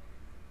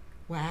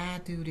 Well, I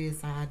do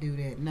this, I do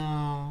that.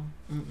 No.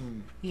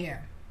 Mm-mm.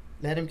 Yeah.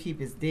 Let him keep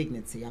his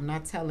dignity. I'm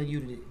not telling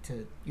you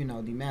to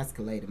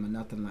demasculate him or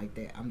nothing like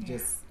that. I'm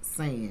just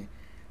saying,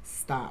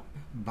 stop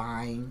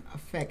buying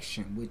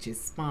affection, which is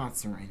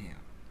sponsoring him.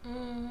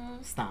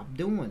 Mm-hmm. Stop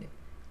doing it.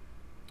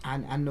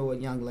 I know a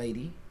young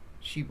lady.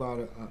 She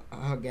bought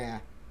her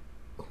guy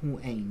who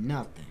ain't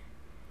nothing.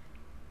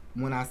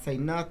 When I say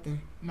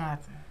nothing. Zero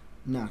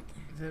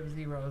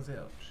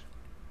zilch.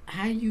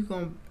 How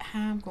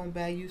I'm gonna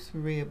buy you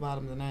some red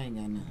bottoms and I ain't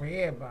got none?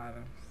 Red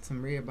bottoms.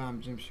 Some red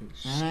bottom gym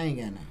shoes. And I ain't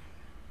got none.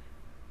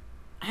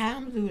 How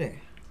I'm gonna do that?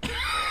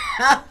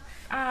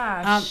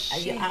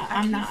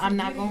 I'm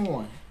not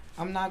going.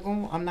 I'm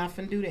not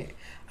finna do that.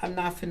 I'm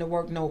not finna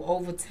work no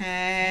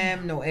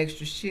overtime, no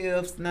extra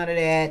shifts, none of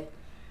that.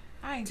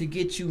 To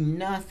get you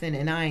nothing,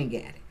 and I ain't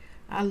got it.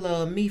 I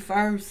love me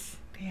first.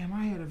 Damn,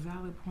 I had a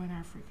valid point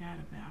I forgot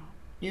about.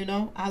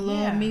 I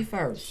love me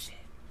first. Shit.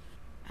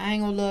 I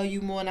ain't gonna love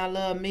you more than I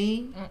love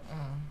me.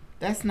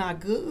 That's not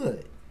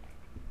good.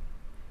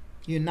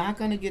 You're not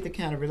gonna get the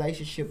kind of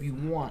relationship you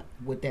want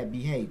with that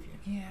behavior.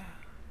 Yeah.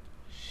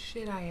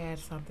 Shit, I had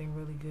something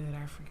really good.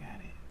 I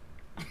forgot it.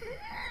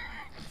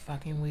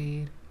 Fucking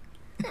weed.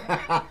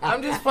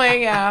 I'm just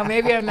playing, y'all.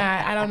 Maybe I'm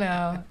not. I don't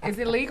know. Is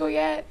it legal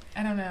yet?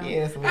 I don't know.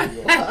 Yeah, it's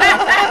legal.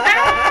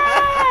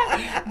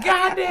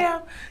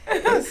 Goddamn.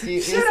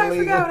 Shit, I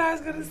forgot what I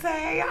was gonna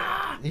say.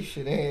 You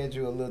should have had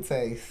you a little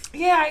taste.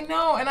 Yeah, I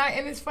know,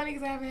 and it's funny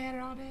because I haven't had it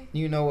all day.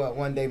 You know what?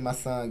 One day my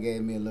son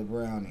gave me a little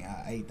brownie.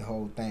 I ate the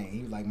whole thing.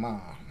 He was like,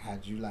 "Mom,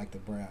 how'd you like the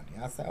brownie?"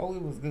 I said, "Oh,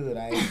 it was good.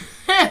 I ate it."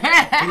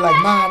 He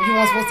like, "Mom, you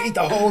weren't supposed to eat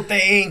the whole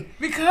thing."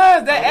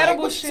 Because that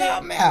edible shit.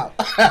 Something out.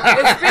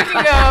 And speaking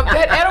of,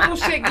 that edible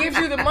shit gives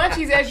you the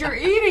munchies as you're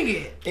eating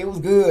it. It was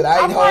good.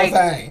 I ate the whole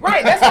thing.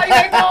 Right, that's how you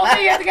ate the whole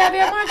thing. You had the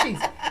goddamn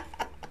munchies.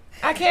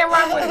 I can't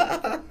run with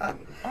it.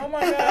 Oh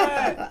my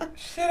God.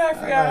 Shit, I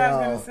forgot what I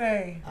was going to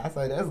say. I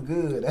say, that's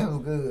good. That was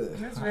good.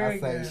 That's very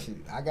good. Shit,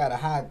 I got a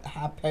high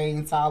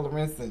pain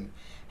tolerance and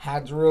high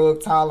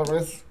drug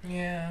tolerance.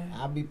 Yeah.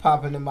 I be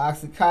popping them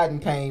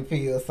Oxycontin pain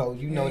pills, so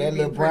you know that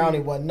little brownie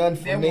wasn't nothing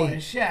for me. That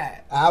wasn't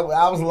shot.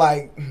 I was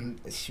like,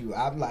 shoot,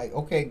 I'm like,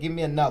 okay, give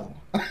me another one.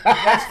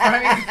 That's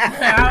funny.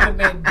 I would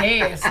have been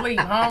dead, asleep,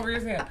 hungry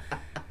as hell.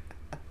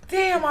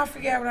 Damn, I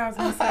forgot what I was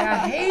going to say. I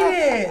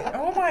hate it.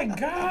 Oh, my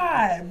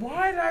God.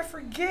 Why did I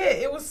forget?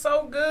 It was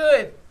so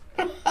good.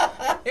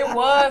 It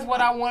was what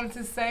I wanted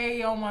to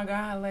say. Oh, my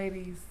God,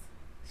 ladies.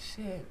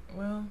 Shit.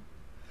 Well,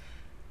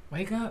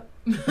 wake up.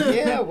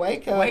 Yeah,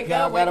 wake up. Wake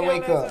up. Gotta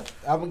wake up.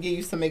 I'm going to give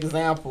you some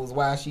examples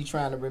while she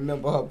trying to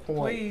remember her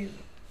point. Please.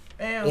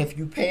 Damn. If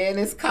you paying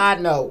his car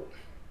note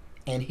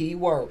and he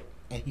work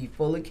and he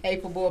fully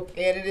capable of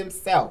paying it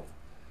himself,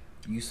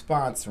 you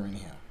sponsoring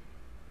him.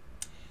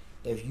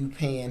 If you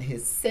paying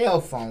his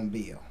cell phone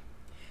bill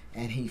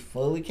and he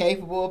fully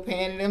capable of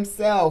paying it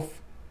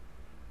himself,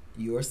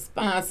 you're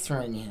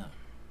sponsoring him.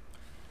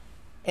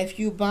 If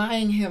you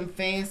buying him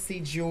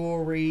fancy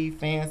jewelry,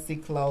 fancy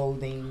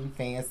clothing,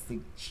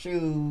 fancy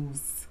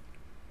shoes,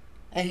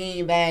 and he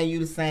ain't buying you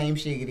the same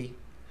shiggity,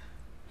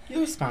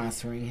 you're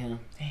sponsoring him.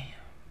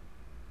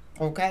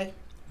 Damn. Okay?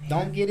 Damn.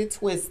 Don't get it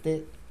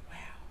twisted. Wow.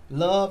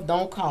 Love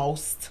don't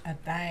cost a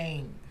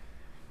thing.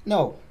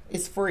 No,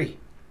 it's free.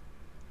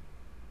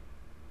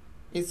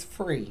 It's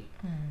free.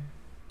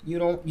 You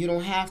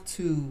don't have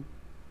to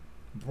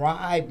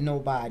bribe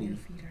nobody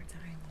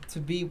to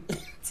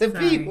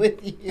be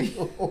with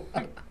you.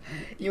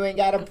 You ain't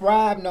gotta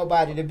bribe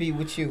nobody to be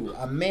with you.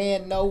 A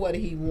man know what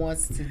he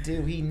wants to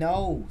do. He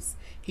knows.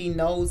 He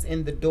knows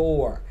in the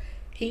door.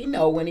 He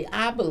know when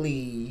I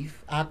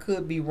believe, I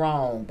could be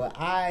wrong, but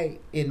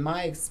in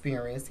my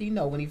experience, he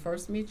know when he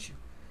first meets you.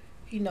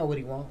 He know what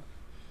he want.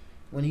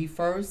 When he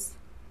first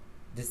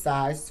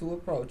decides to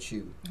approach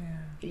you,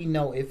 he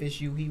know if it's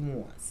you he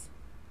wants.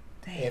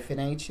 Damn. If it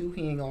ain't you,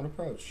 he ain't gonna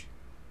approach you.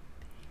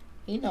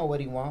 He know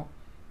what he want.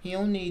 He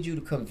don't need you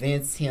to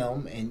convince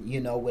him, and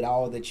with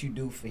all that you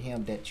do for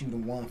him, that you the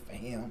one for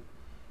him.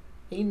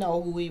 He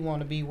know who he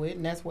want to be with,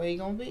 and that's where he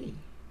gonna be.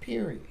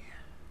 Period.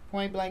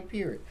 Point blank.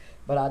 Period.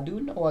 But I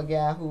do know a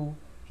guy who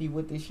he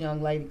with this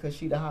young lady because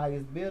she the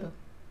highest bidder.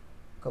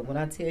 Cause when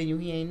I tell you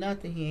he ain't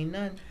nothing, he ain't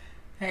nothing.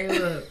 Hey,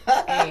 look.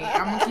 Hey,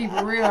 I'm gonna keep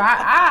it real.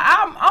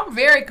 I'm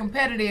very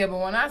competitive, but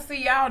when I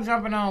see y'all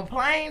jumping on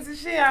planes and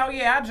shit, oh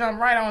yeah, I jump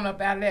right on up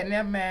out of that.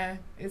 Never mind,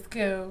 it's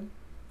cool.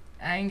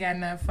 I ain't got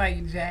nothing for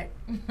you, Jack.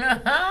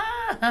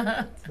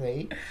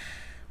 See?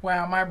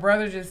 Wow, my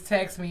brother just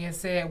texted me and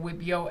said,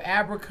 "With your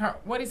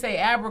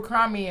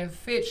Abercrombie and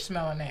Fitch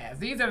smelling ass."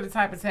 These are the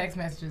type of text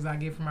messages I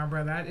get from my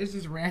brother. It's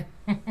just random.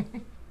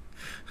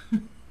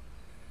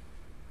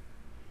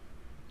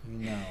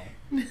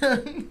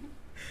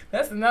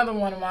 That's another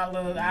one of my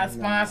little. I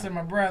sponsor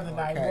my brother. Okay.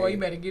 Like, boy, you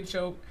better get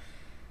your.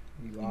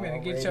 You better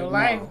get your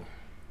life.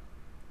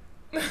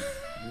 You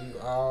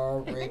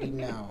already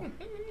know.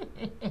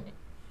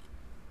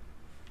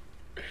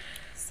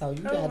 So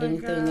you got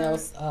anything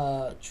else,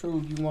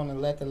 True, you want to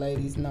let the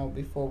ladies know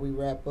before we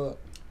wrap up?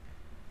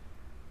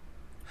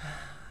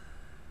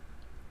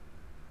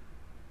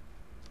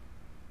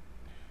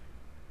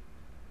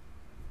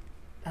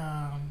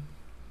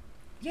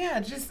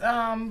 Just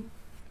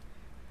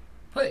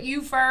put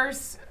you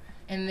first,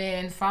 and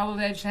then follow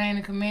that chain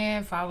of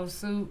command. Follow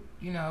suit.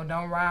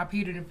 Don't rob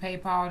Peter to pay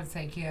Paul to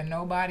take care of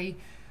nobody.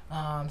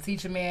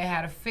 Teach a man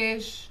how to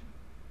fish.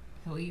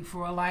 He'll eat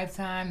for a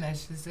lifetime.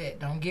 That's just it.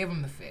 Don't give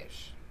him the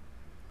fish.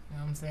 You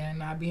know what I'm saying?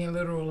 Not being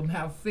literal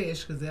about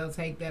fish, because they'll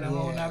take that a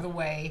whole nother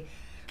way.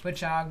 But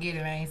y'all get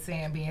it. I ain't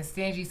saying being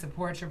stingy.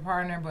 Support your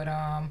partner. But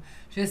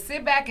just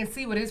sit back and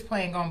see what his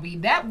plan going to be.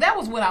 That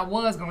was what I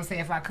was going to say,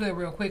 if I could,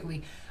 real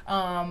quickly.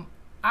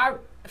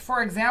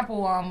 For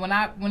example,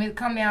 when it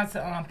come down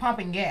to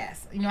pumping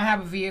gas, I have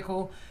a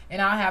vehicle,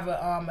 and I'll have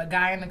a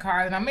guy in the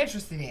car that I'm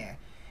interested in.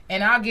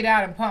 And I'll get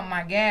out and pump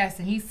my gas,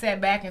 and he sat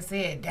back and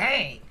said,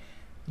 "Dang,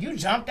 you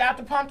jumped out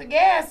to pump the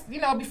gas,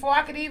 before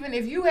I could even,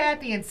 if you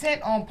had the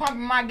intent on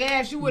pumping my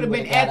gas, you would have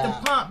been at the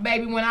pump,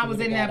 baby, when I was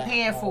in there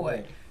paying for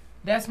it."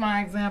 That's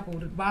my example.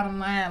 The bottom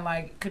line,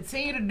 like,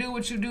 continue to do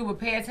what you do, but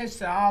pay attention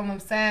to all them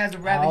signs, or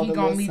rather he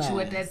going to meet you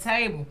at that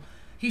table.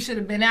 he should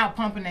have been out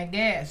pumping that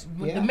gas.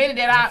 Yeah, the minute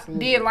that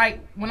absolutely. I did, like,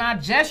 when I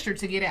gestured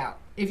to get out,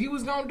 if you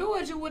was going to do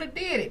it, you would have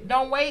did it.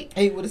 Don't wait.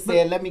 He would have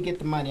said, let me get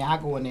the money. I'll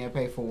go in there and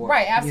pay for it.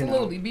 Right,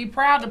 absolutely. Be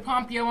proud to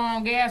pump your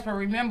own gas, but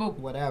remember,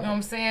 whatever. You know what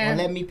I'm saying? Or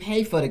let me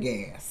pay for the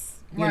gas.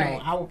 You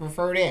know, I would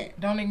prefer that.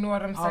 Don't ignore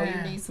what I'm saying. Oh,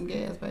 you need some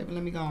gas, baby?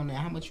 Let me go on there.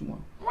 How much you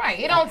want? Right.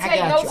 It don't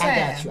take no time. I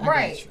got you.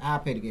 I'll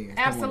pay the gas.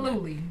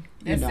 Absolutely.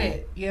 That's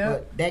it. Yeah.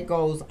 But that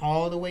goes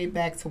all the way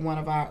back to one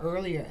of our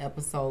earlier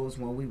episodes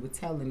when we were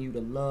telling you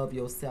to love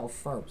yourself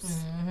first.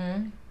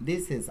 Mm-hmm.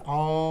 This is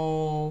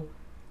all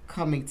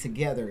coming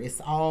together. It's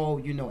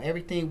all,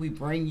 everything we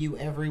bring you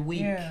every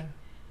week. Yeah.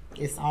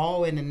 It's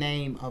all in the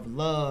name of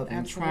love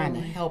and trying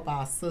to help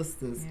our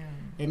sisters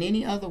and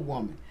any other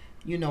woman.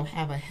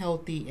 Have a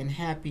healthy and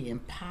happy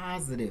and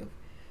positive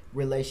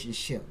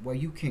relationship where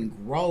you can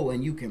grow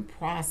and you can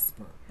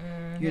prosper.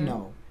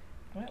 Mm-hmm.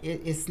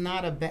 It's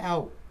not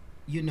about,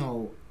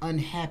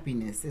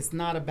 unhappiness. It's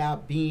not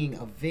about being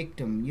a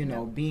victim,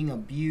 being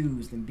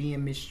abused and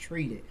being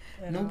mistreated.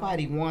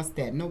 Nobody wants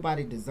that.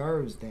 Nobody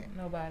deserves that.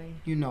 Nobody.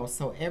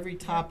 So every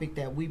topic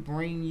that we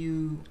bring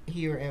you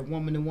here at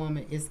Woman to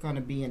Woman, it's going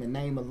to be in the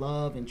name of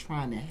love and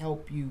trying to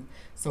help you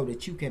so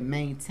that you can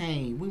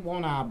maintain. We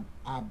want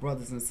our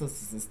brothers and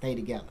sisters to stay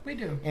together. We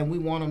do. And we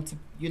want them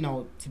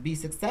to, to be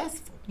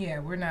successful. Yeah,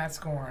 we're not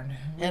scorned.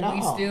 At all.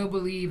 We still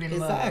believe in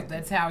love.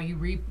 That's how you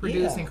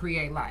reproduce and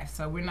create life.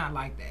 So we're not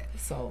like that.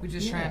 So we're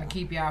just trying to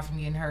keep y'all from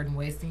getting hurt and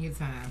wasting your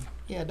time.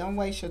 Yeah, don't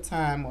waste your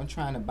time on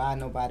trying to buy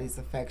nobody's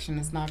affection.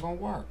 It's not going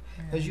to work.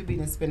 Because you be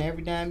to spend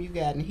every dime you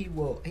got, and he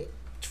will,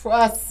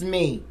 trust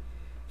me,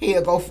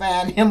 he'll go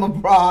find him a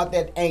broad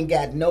that ain't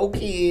got no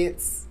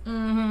kids,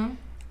 that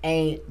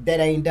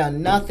ain't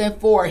done nothing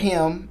for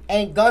him,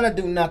 ain't gonna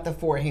do nothing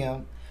for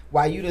him,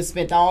 while you done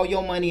spent all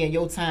your money and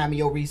your time and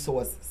your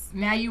resources.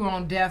 Now you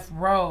on death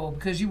row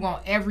because you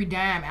want every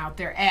dime out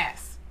their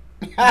ass.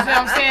 You know what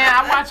I'm saying?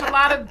 I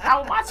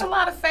watch a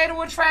lot of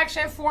Fatal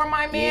Attraction for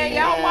my man.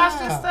 Yeah. Y'all watch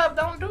this stuff.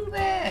 Don't do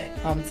that.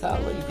 I'm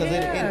telling you, because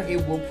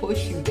it will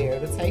push you there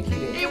to take you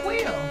there. It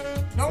will.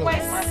 Don't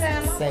waste my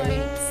time.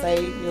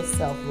 Save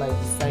yourself,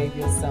 ladies. Save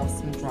yourself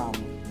some drama.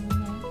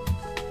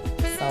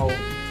 So,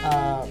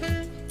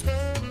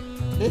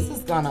 this is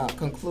gonna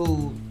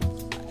conclude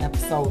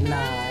episode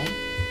 9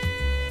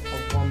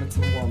 of Woman to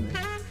Woman.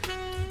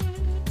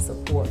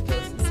 Support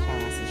versus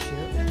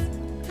sponsorship.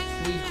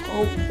 We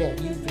hope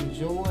that you've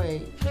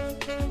enjoyed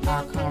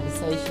our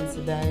conversation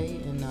today,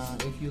 and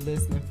if you're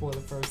listening for the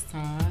first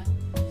time,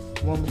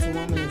 Woman to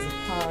Woman is a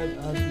part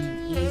of the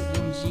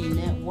NMG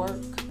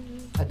Network,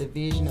 a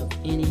division of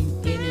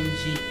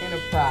NMG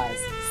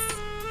Enterprises.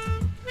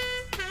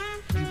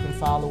 You can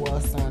follow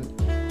us on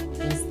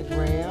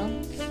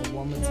Instagram, the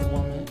Woman to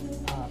Woman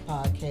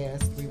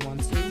Podcast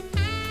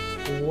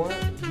 312, or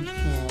you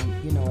can,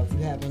 if you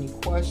have any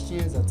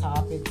questions or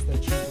topics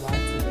that you'd like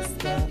to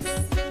discuss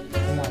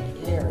on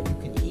air, you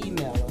can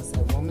email us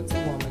at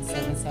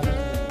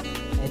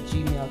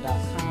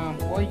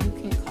woman2woman773@gmail.com, or you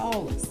can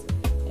call us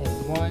at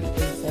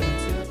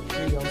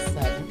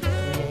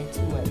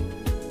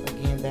 1-872-307-3828.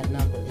 Again, that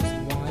number is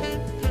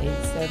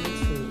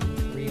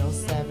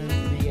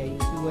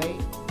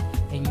 1-872-307-3828,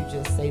 and you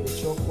just say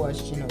that your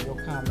question or your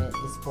comment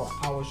is for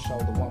our show,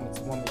 the Woman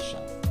to Woman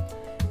Show.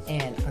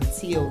 And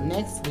until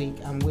next week,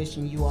 I'm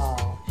wishing you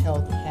all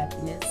health,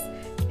 happiness,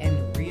 and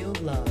real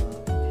love.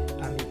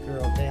 I'm your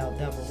girl, Val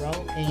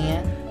Devereaux,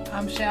 and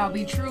I'm Shall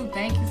Be True.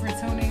 Thank you for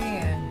tuning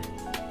in.